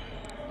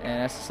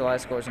 And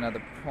SSLI scores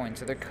another point,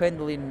 so they're kind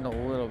of leading a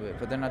little bit,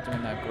 but they're not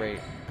doing that great.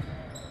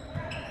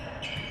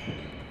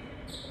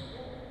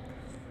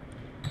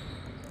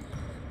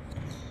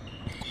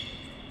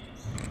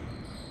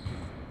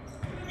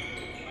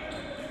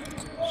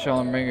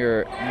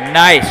 Schellenberger,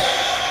 nice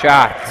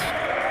shot.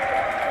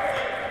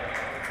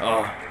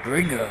 Oh,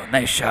 Ringo,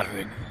 nice shot,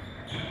 Ringo.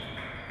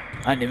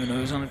 I didn't even know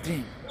he was on the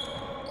team.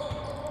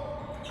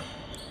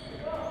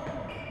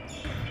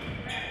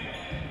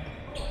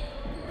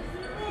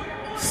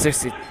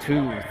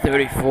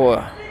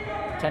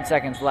 62-34. 10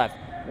 seconds left.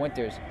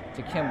 Winters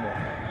to Kimball.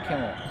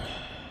 Kimball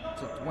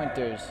to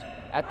Winters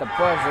at the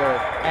buzzer,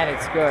 and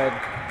it's good.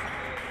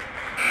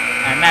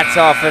 And that's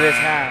all for this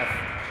half.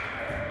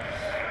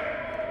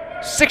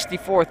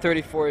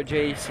 64-34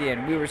 JEC,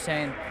 and we were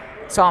saying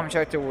Tom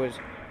Schechter was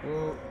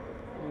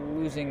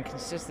losing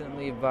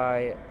consistently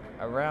by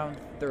around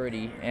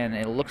 30, and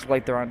it looks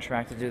like they're on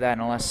track to do that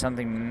unless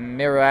something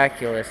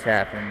miraculous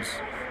happens.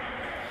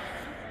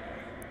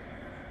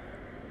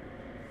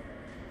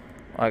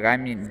 Like, I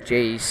mean,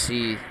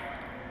 JEC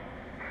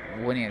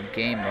winning a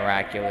game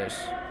miraculous.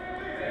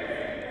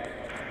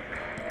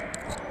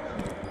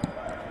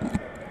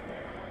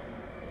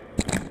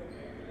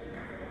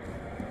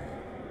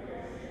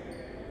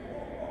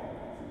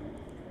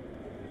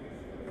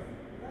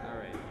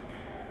 Alright.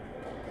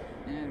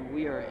 And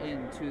we are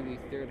into the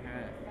third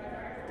half.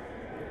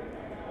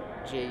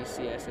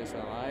 JEC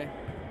SSLI.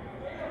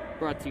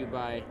 Brought to you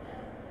by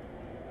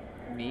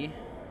me.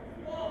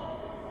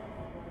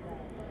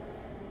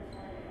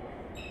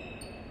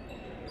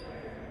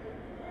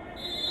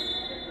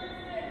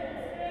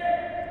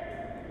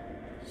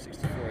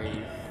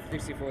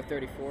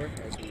 $64-34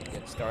 as we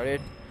get started.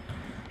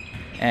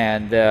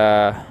 And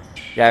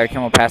Yair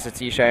Kimball passes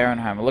to Yishai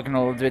Ehrenheim. Looking a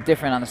little bit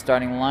different on the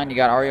starting line. You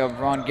got Ariel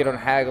Braun, Gideon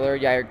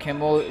Hagler, Yair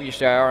Kimball,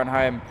 Yishai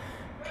Ehrenheim,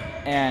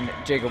 and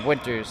Jacob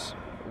Winters.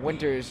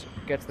 Winters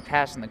gets the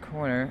pass in the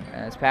corner,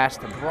 and it's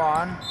passed to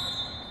Braun.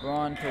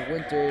 Braun to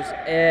Winters,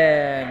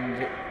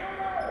 and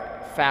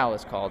foul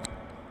is called.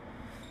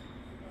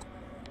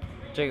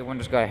 Jacob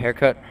Winters got a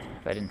haircut,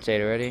 if I didn't say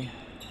it already.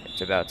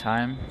 It's about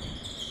time.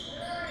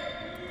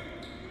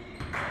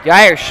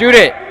 Yair, shoot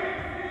it!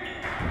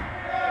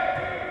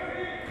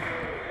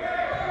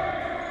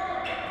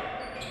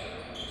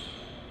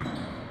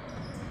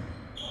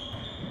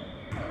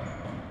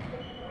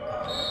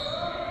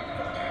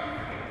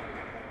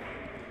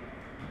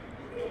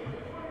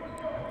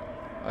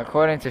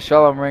 According to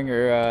Shalom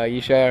Ringer,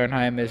 Yishai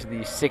Ehrenheim is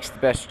the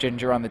 6th best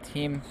ginger on the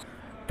team.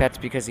 That's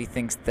because he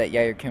thinks that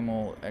Yair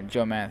Kimball,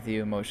 Joe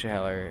Matthew, Moshe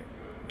Heller,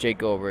 Jake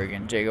Goldberg,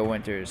 and Jago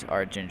Winters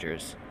are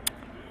gingers.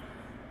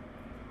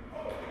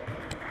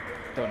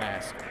 Don't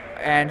ask.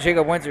 And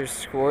Jacob Winters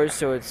scores,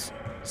 so it's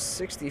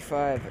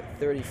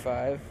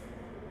 65-35.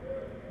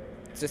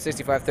 It's a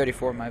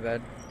 65-34, my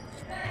bad.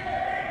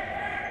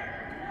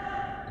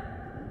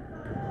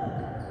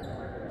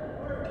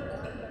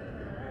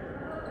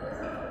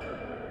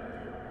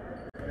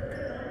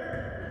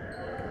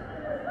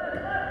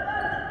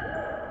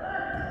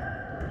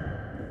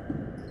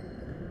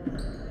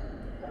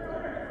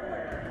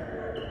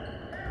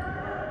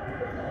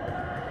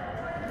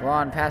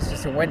 Ron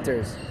passes to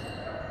Winters.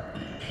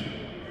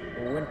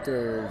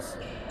 Winters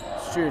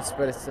shoots,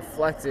 but it's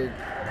deflected.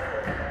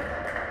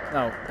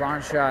 No,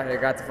 Braun shot, it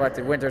got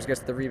deflected. Winters gets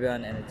the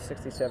rebound, and it's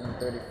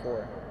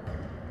 67-34.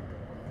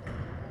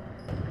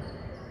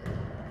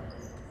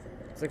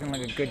 It's looking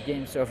like a good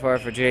game so far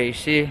for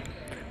JEC.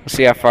 We'll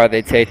see how far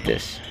they take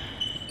this.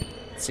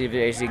 Let's see if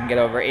JEC can get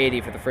over 80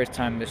 for the first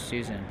time this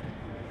season.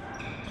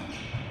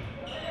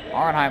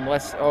 Arnheim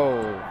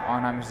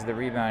Arnheim misses the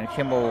rebound.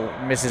 Kimball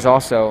misses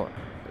also,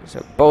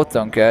 so both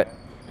don't get.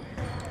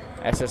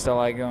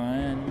 SSLI going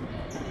in,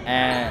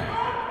 and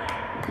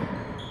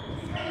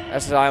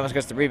SSLI almost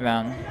gets the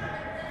rebound.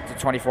 The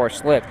 24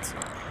 slipped,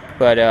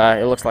 but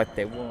it looks like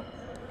they won't.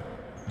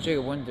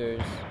 Jacob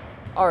Winters,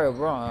 Ariel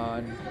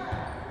Braun.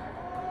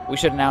 We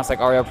should announce like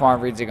Ariel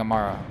Braun reads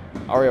Gamara.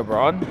 Ariel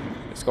Braun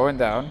is going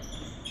down,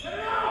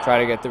 try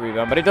to get the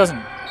rebound, but it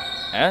doesn't.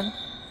 And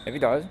if he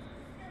does,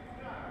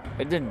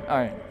 it didn't.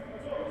 All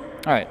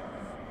right.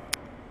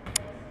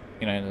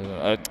 You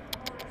know.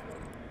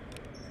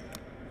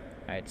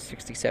 Alright,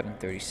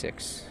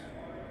 67-36.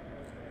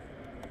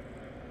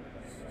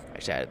 I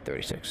just added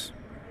 36.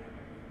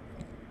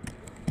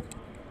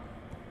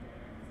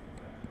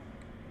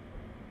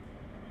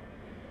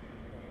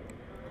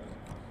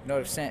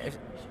 Note of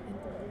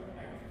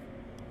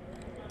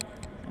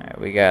Alright,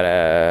 we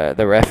got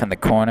the ref in the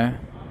corner.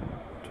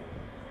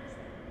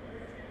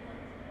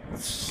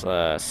 Let's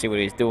see what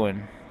he's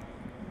doing.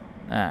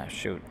 Ah,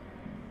 shoot.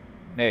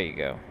 There you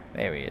go.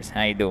 There he is.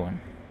 How you doing?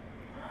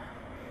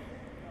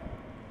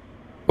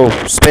 Oh,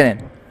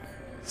 spinning.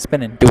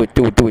 Spinning. Do it.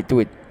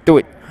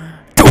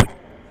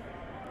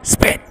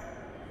 Spin.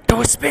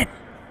 Do a spin.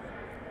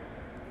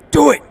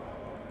 Do it.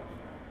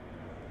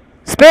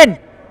 Spin.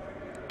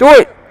 Do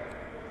it.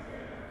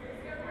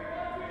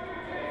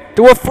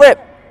 Do a flip.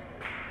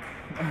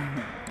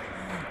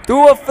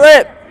 Do a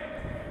flip.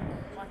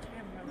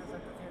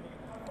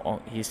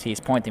 Oh, he's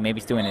pointing.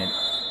 Maybe he's doing it.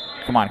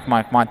 Come on.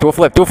 Do a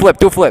flip.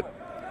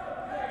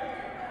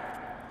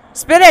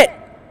 Spin it.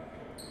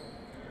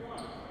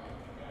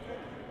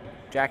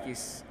 Jackie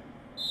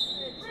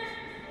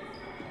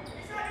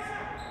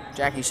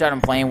shot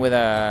him playing with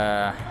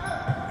a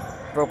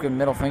broken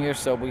middle finger,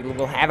 so we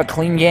will have a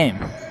clean game.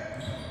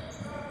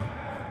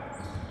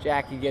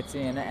 Jackie gets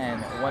in,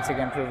 and once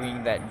again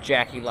proving that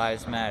Jackie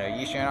lives matter.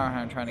 Yishan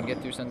Arhan trying to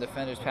get through some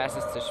defenders,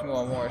 passes to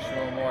Shmuel Moore.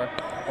 Shmuel Moore,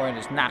 or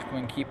his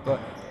Nachman keeper,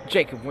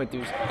 Jacob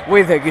Winters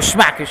with a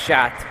geschmacker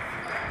shot.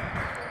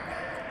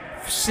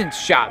 Since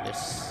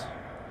Shabbos,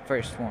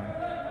 first one.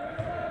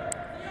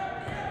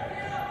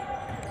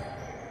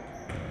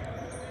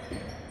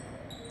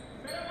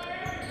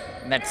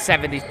 And that's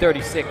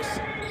 70-36.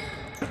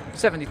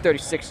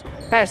 70-36.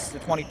 Passes to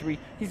 23.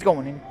 He's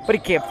going in, but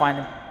he can't find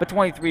him. But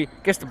 23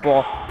 gets the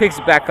ball, picks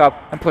it back up,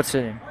 and puts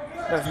it in.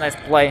 That was a nice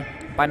play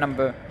by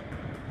number.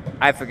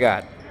 I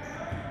forgot.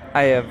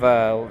 I have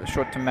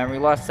short-term memory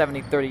loss.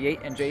 70-38,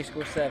 and J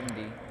score 70.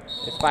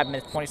 It's 5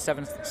 minutes 26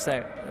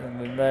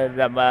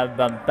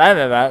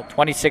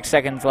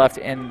 seconds left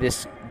in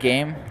this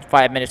game.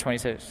 5 minutes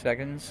 26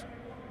 seconds.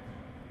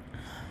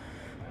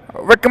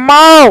 Rick and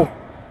Mo!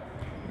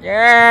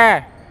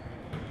 Yeah!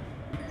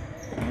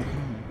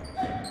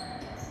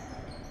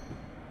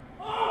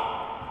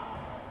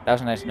 That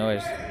was a nice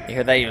noise. You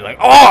hear that? You're like,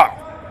 oh!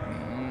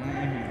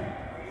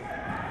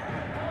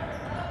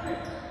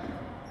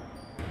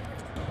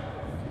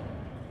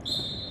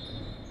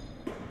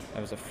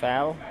 That was a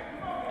foul.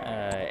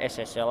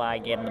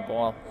 SSLI getting the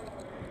ball.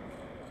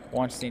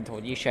 Weinstein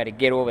told Yisha to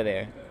get over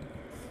there.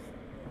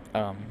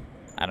 I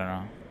don't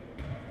know.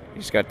 You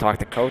just gotta talk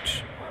to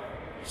coach.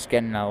 He's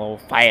getting a little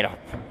fired up.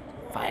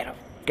 Fired up.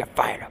 Get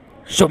fired up.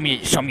 Show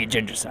me your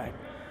ginger side.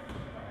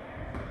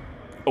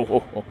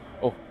 Oh,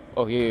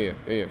 yeah.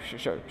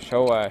 Show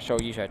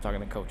Yisha talking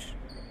to coach.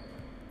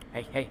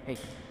 Hey,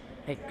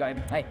 guy,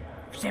 hey,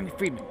 Sammy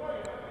Friedman.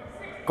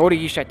 Go to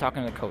Yisha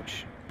talking to the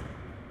coach.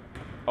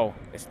 Oh,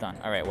 it's done.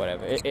 All right,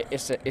 whatever.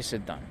 It's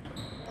done.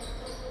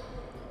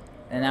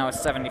 And now it's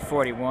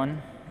 70-41.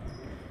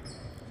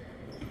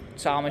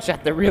 Solomon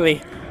shot the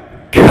really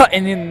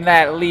cutting in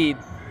that lead.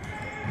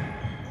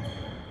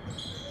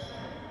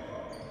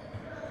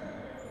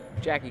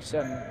 Jackie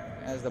Sutton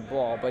has the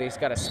ball, but he's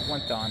got a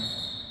splint on.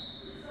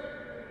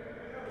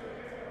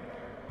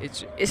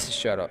 It's a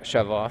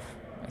shove off,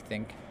 I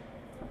think.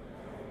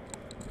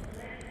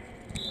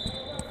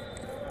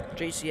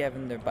 JC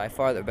having by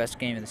far their best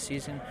game of the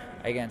season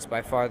against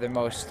by far their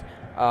most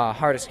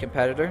hardest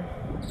competitor.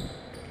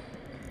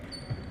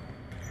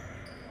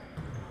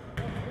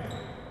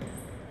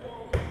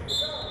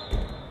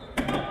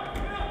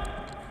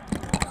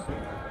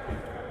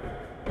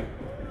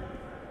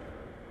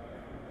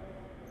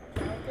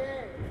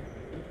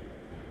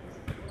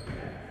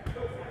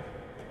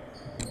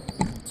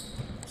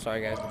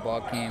 Sorry guys, the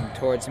ball came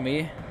towards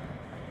me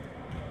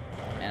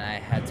and I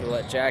had to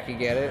let Jackie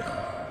get it.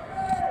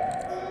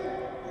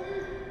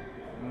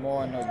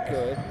 More no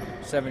good.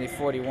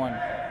 70-41.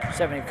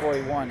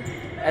 70-41.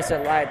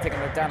 SSLI taking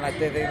it down like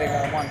they think they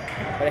got one.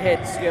 But it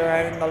hits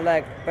right in the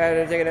leg.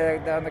 Better taking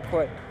it down the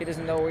court. He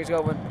doesn't know where he's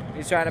going.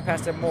 He's trying to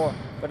pass to Moore,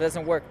 but it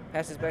doesn't work.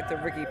 Passes back to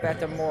Ricky, back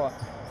to Moore.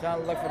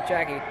 Trying to look for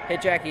Jackie. Hey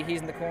Jackie, he's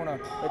in the corner.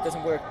 But it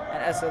doesn't work.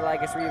 And SSLI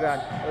gets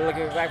rebound. They're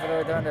looking back for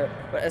the under.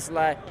 But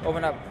SSLI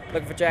open up,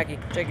 looking for Jackie.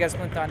 Jackie gets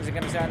splint on. He's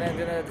going to stand in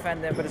to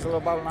defend him, but it's a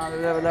little bubble on.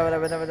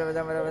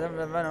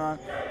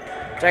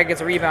 Jackie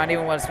gets a rebound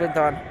even with a splint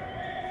on.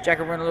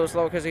 Jackie running a little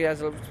slow because he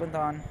has a splint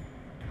on.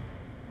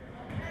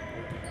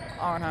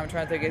 Arnheim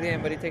trying to take it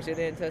in, but he takes it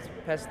in,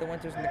 passes the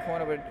Winters in the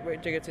corner,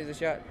 but Jacob takes a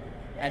shot.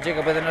 And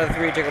Jacob with another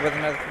three,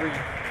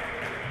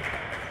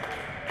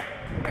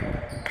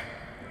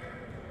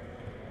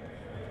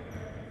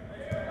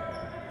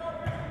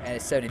 And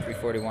it's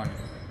 73-41.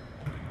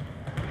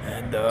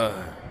 And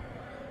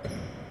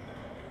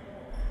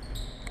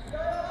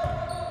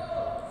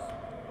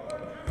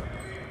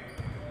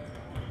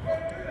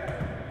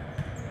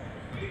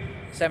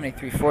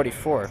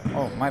 73-44.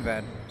 Oh, my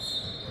bad.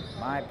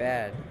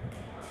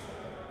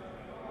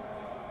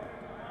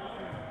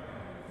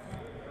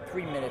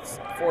 3 minutes,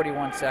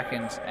 41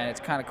 seconds, and it's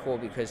kind of cool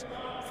because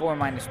 4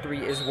 minus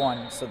 3 is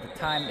 1, so the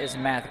time is a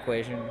math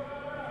equation.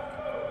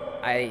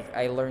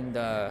 I learned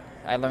that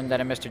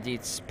in Mr.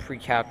 Dietz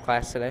pre-calc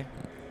class today.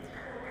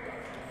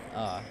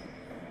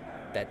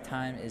 That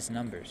time is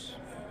numbers.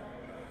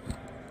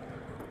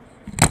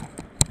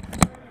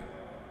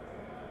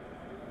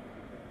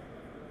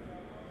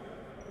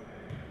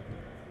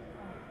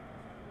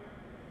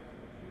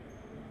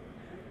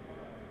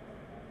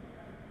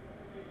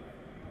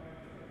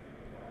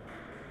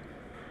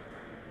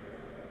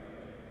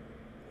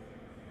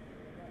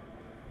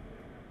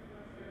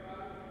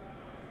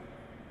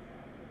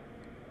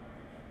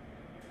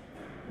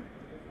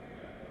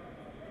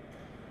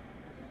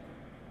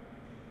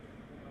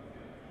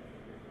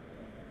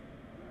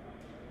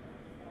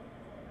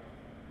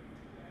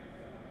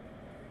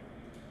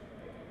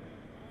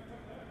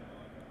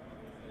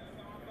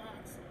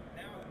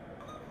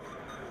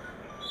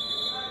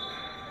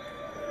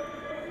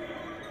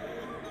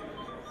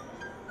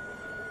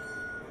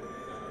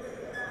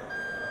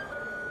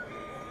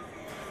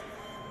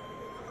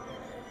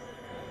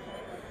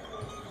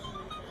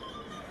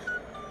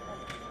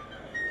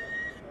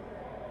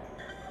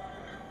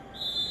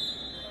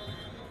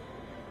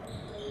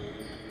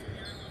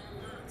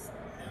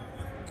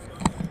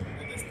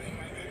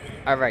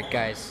 All right,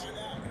 guys.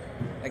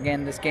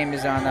 Again, this game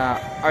is on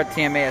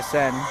RTM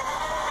ASN.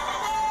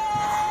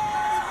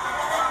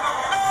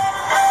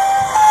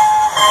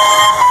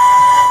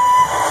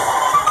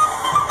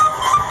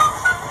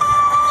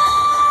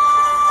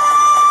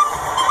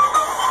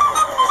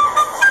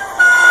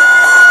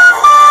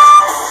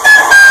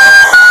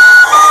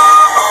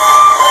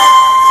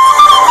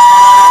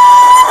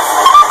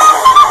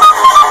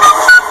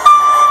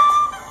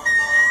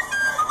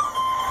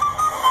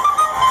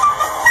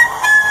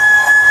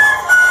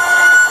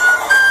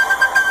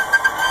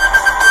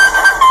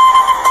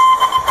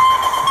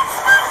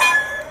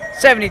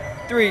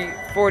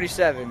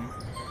 $73.47.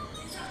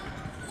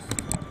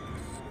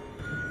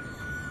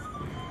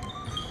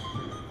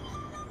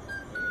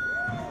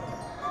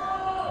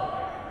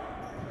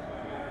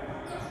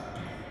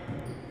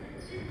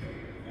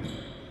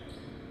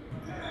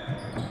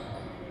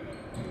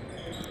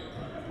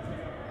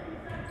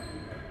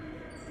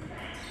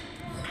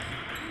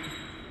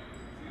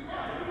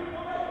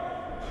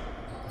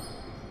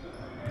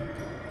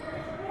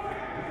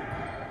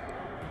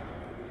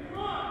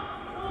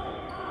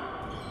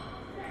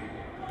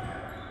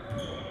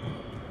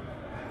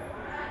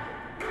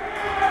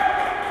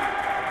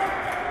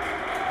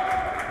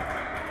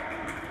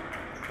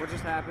 What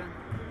just happened?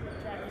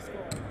 Jackie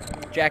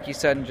scored. Jackie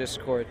Sutton just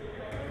scored.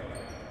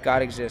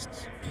 God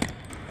exists.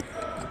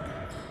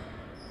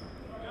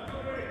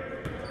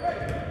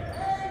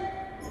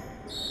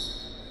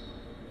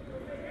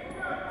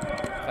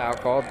 Foul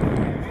called.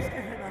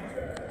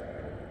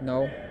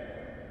 No.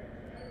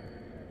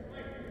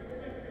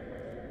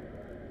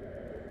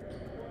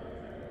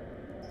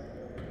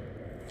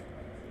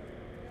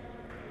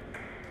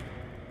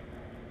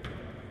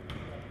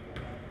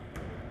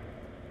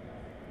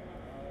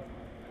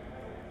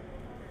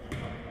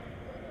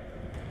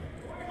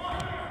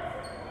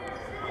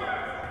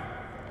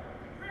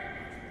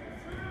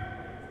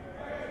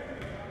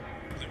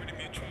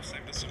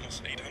 That's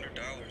almost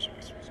 $800.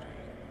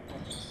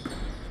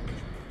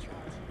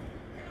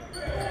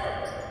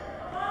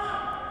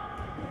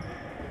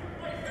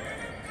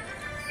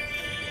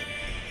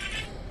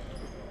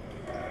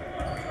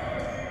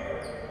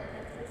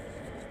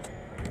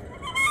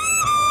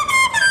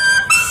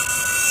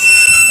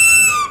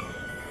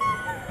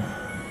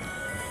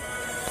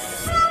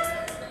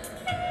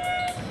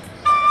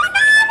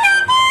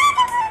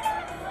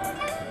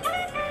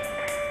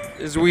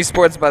 This is Wii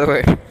Sports, by the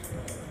way.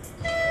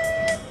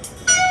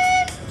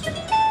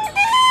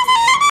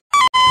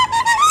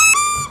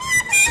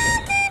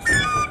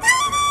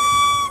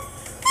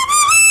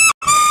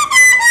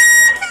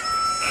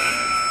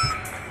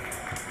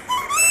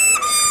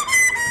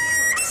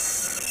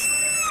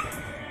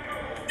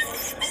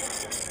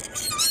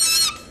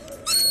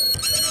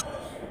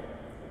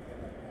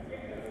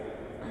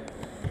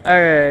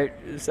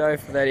 Alright, sorry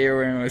for that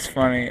earring, it was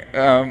funny.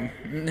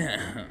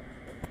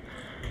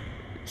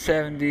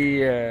 70,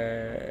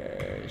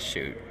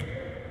 shoot.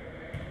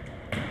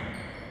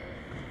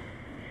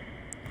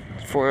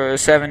 For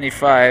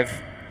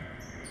 75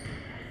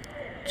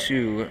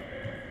 to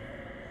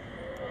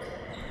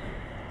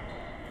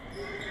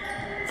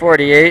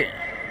 48.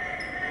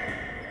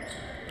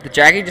 Did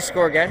Jackie just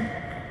score again?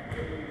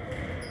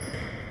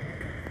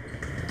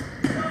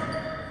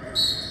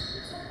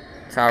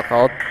 Foul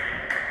called.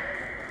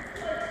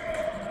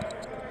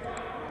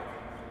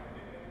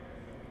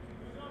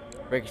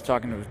 Ricky's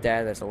talking to his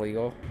dad. That's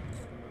illegal.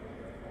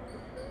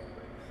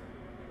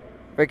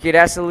 Ricky,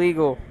 that's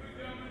illegal.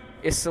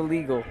 It's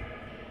illegal.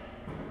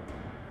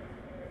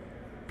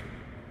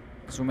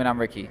 Zoom in on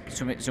Ricky.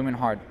 Zoom in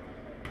hard.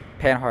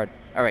 Pan hard.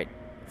 All right.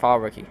 Follow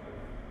Ricky.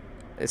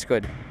 It's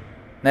good.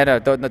 No,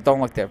 don't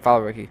look there.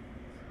 Follow Ricky.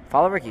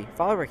 Follow Ricky.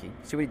 Follow Ricky.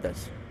 See what he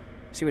does.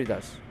 See what he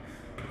does.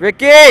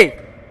 Ricky!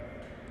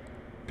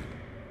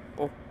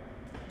 Oh.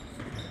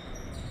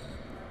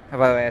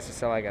 By the way,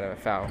 SSLI got a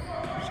foul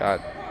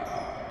shot.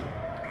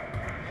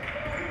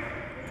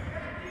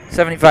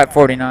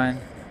 75-49.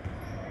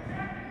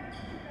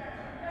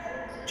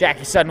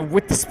 Jackie Sutton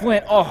with the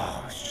splint.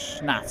 Oh,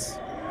 schnots.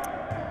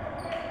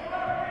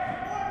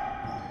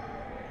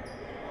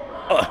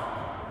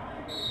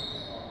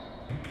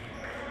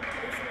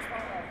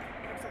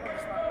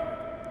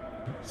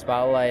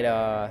 Spotlight,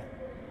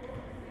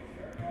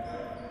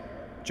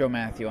 Joe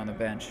Matthew on the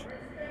bench.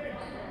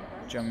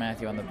 Joe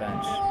Matthew on the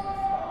bench.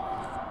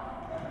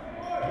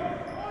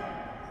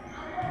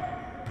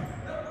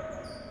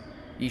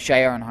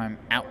 Yishai Arnheim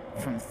out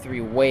from three,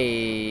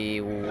 way.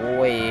 All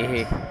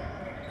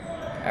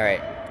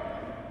right.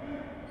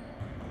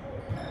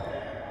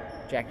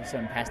 Jackie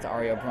Sutton passed to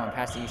Ario Braun,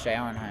 passed to Yishai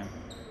Arnheim.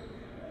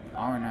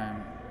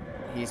 Arnheim,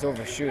 he's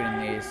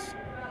overshooting these.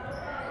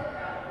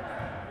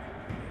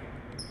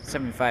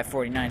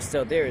 75-49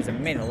 still. There is a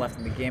minute left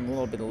in the game, a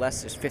little bit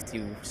less. There's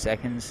 50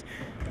 seconds.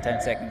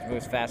 10 seconds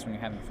moves fast when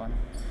you're having fun.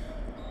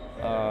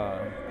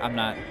 I'm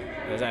not.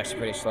 It was actually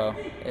pretty slow.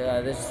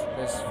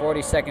 There's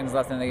 40 seconds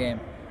left in the game.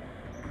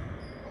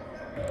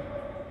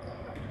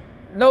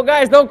 No,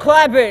 guys, don't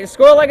clap it.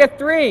 Score like a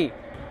 3.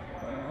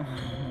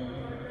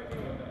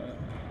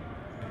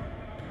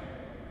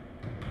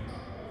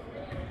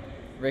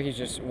 Ricky's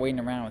just waiting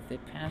around with it.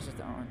 Pass it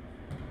on.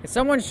 Can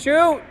someone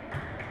shoot?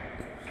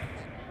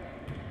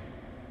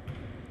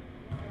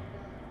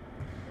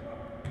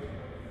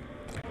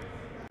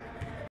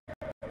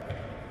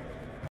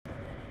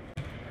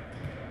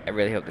 I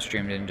really hope the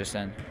stream didn't just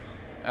end.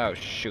 Oh,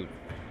 shoot.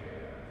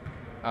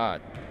 Ah,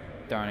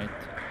 darn it.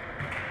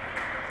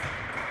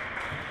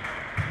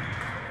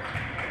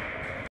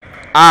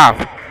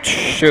 Ah,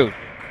 shoot.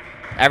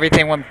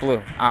 Everything went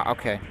blue. Ah,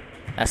 okay.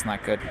 That's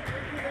not good.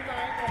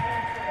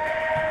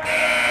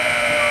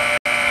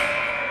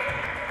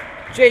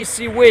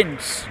 JC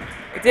wins.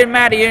 It didn't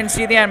matter. You didn't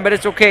see the end, but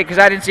it's okay because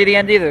I didn't see the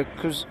end either.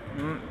 Because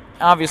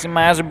obviously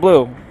my eyes are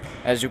blue,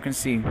 as you can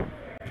see.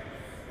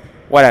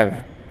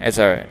 Whatever. It's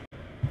alright.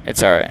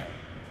 It's alright.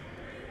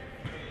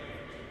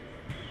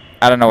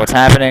 I don't know what's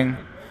happening.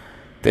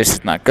 This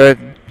is not good.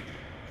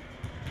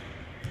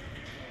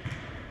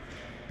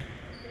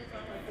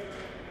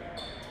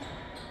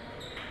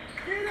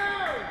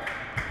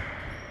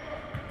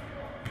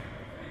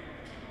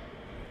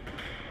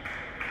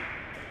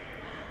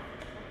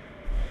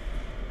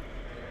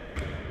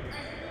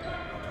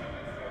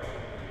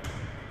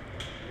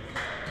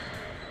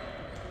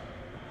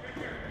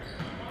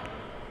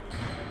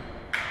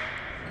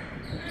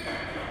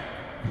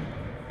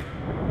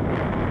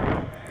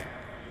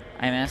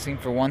 I'm asking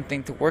for one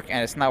thing to work,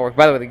 and it's not working.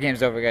 By the way, the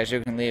game's over, guys.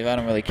 You can leave. I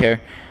don't really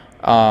care.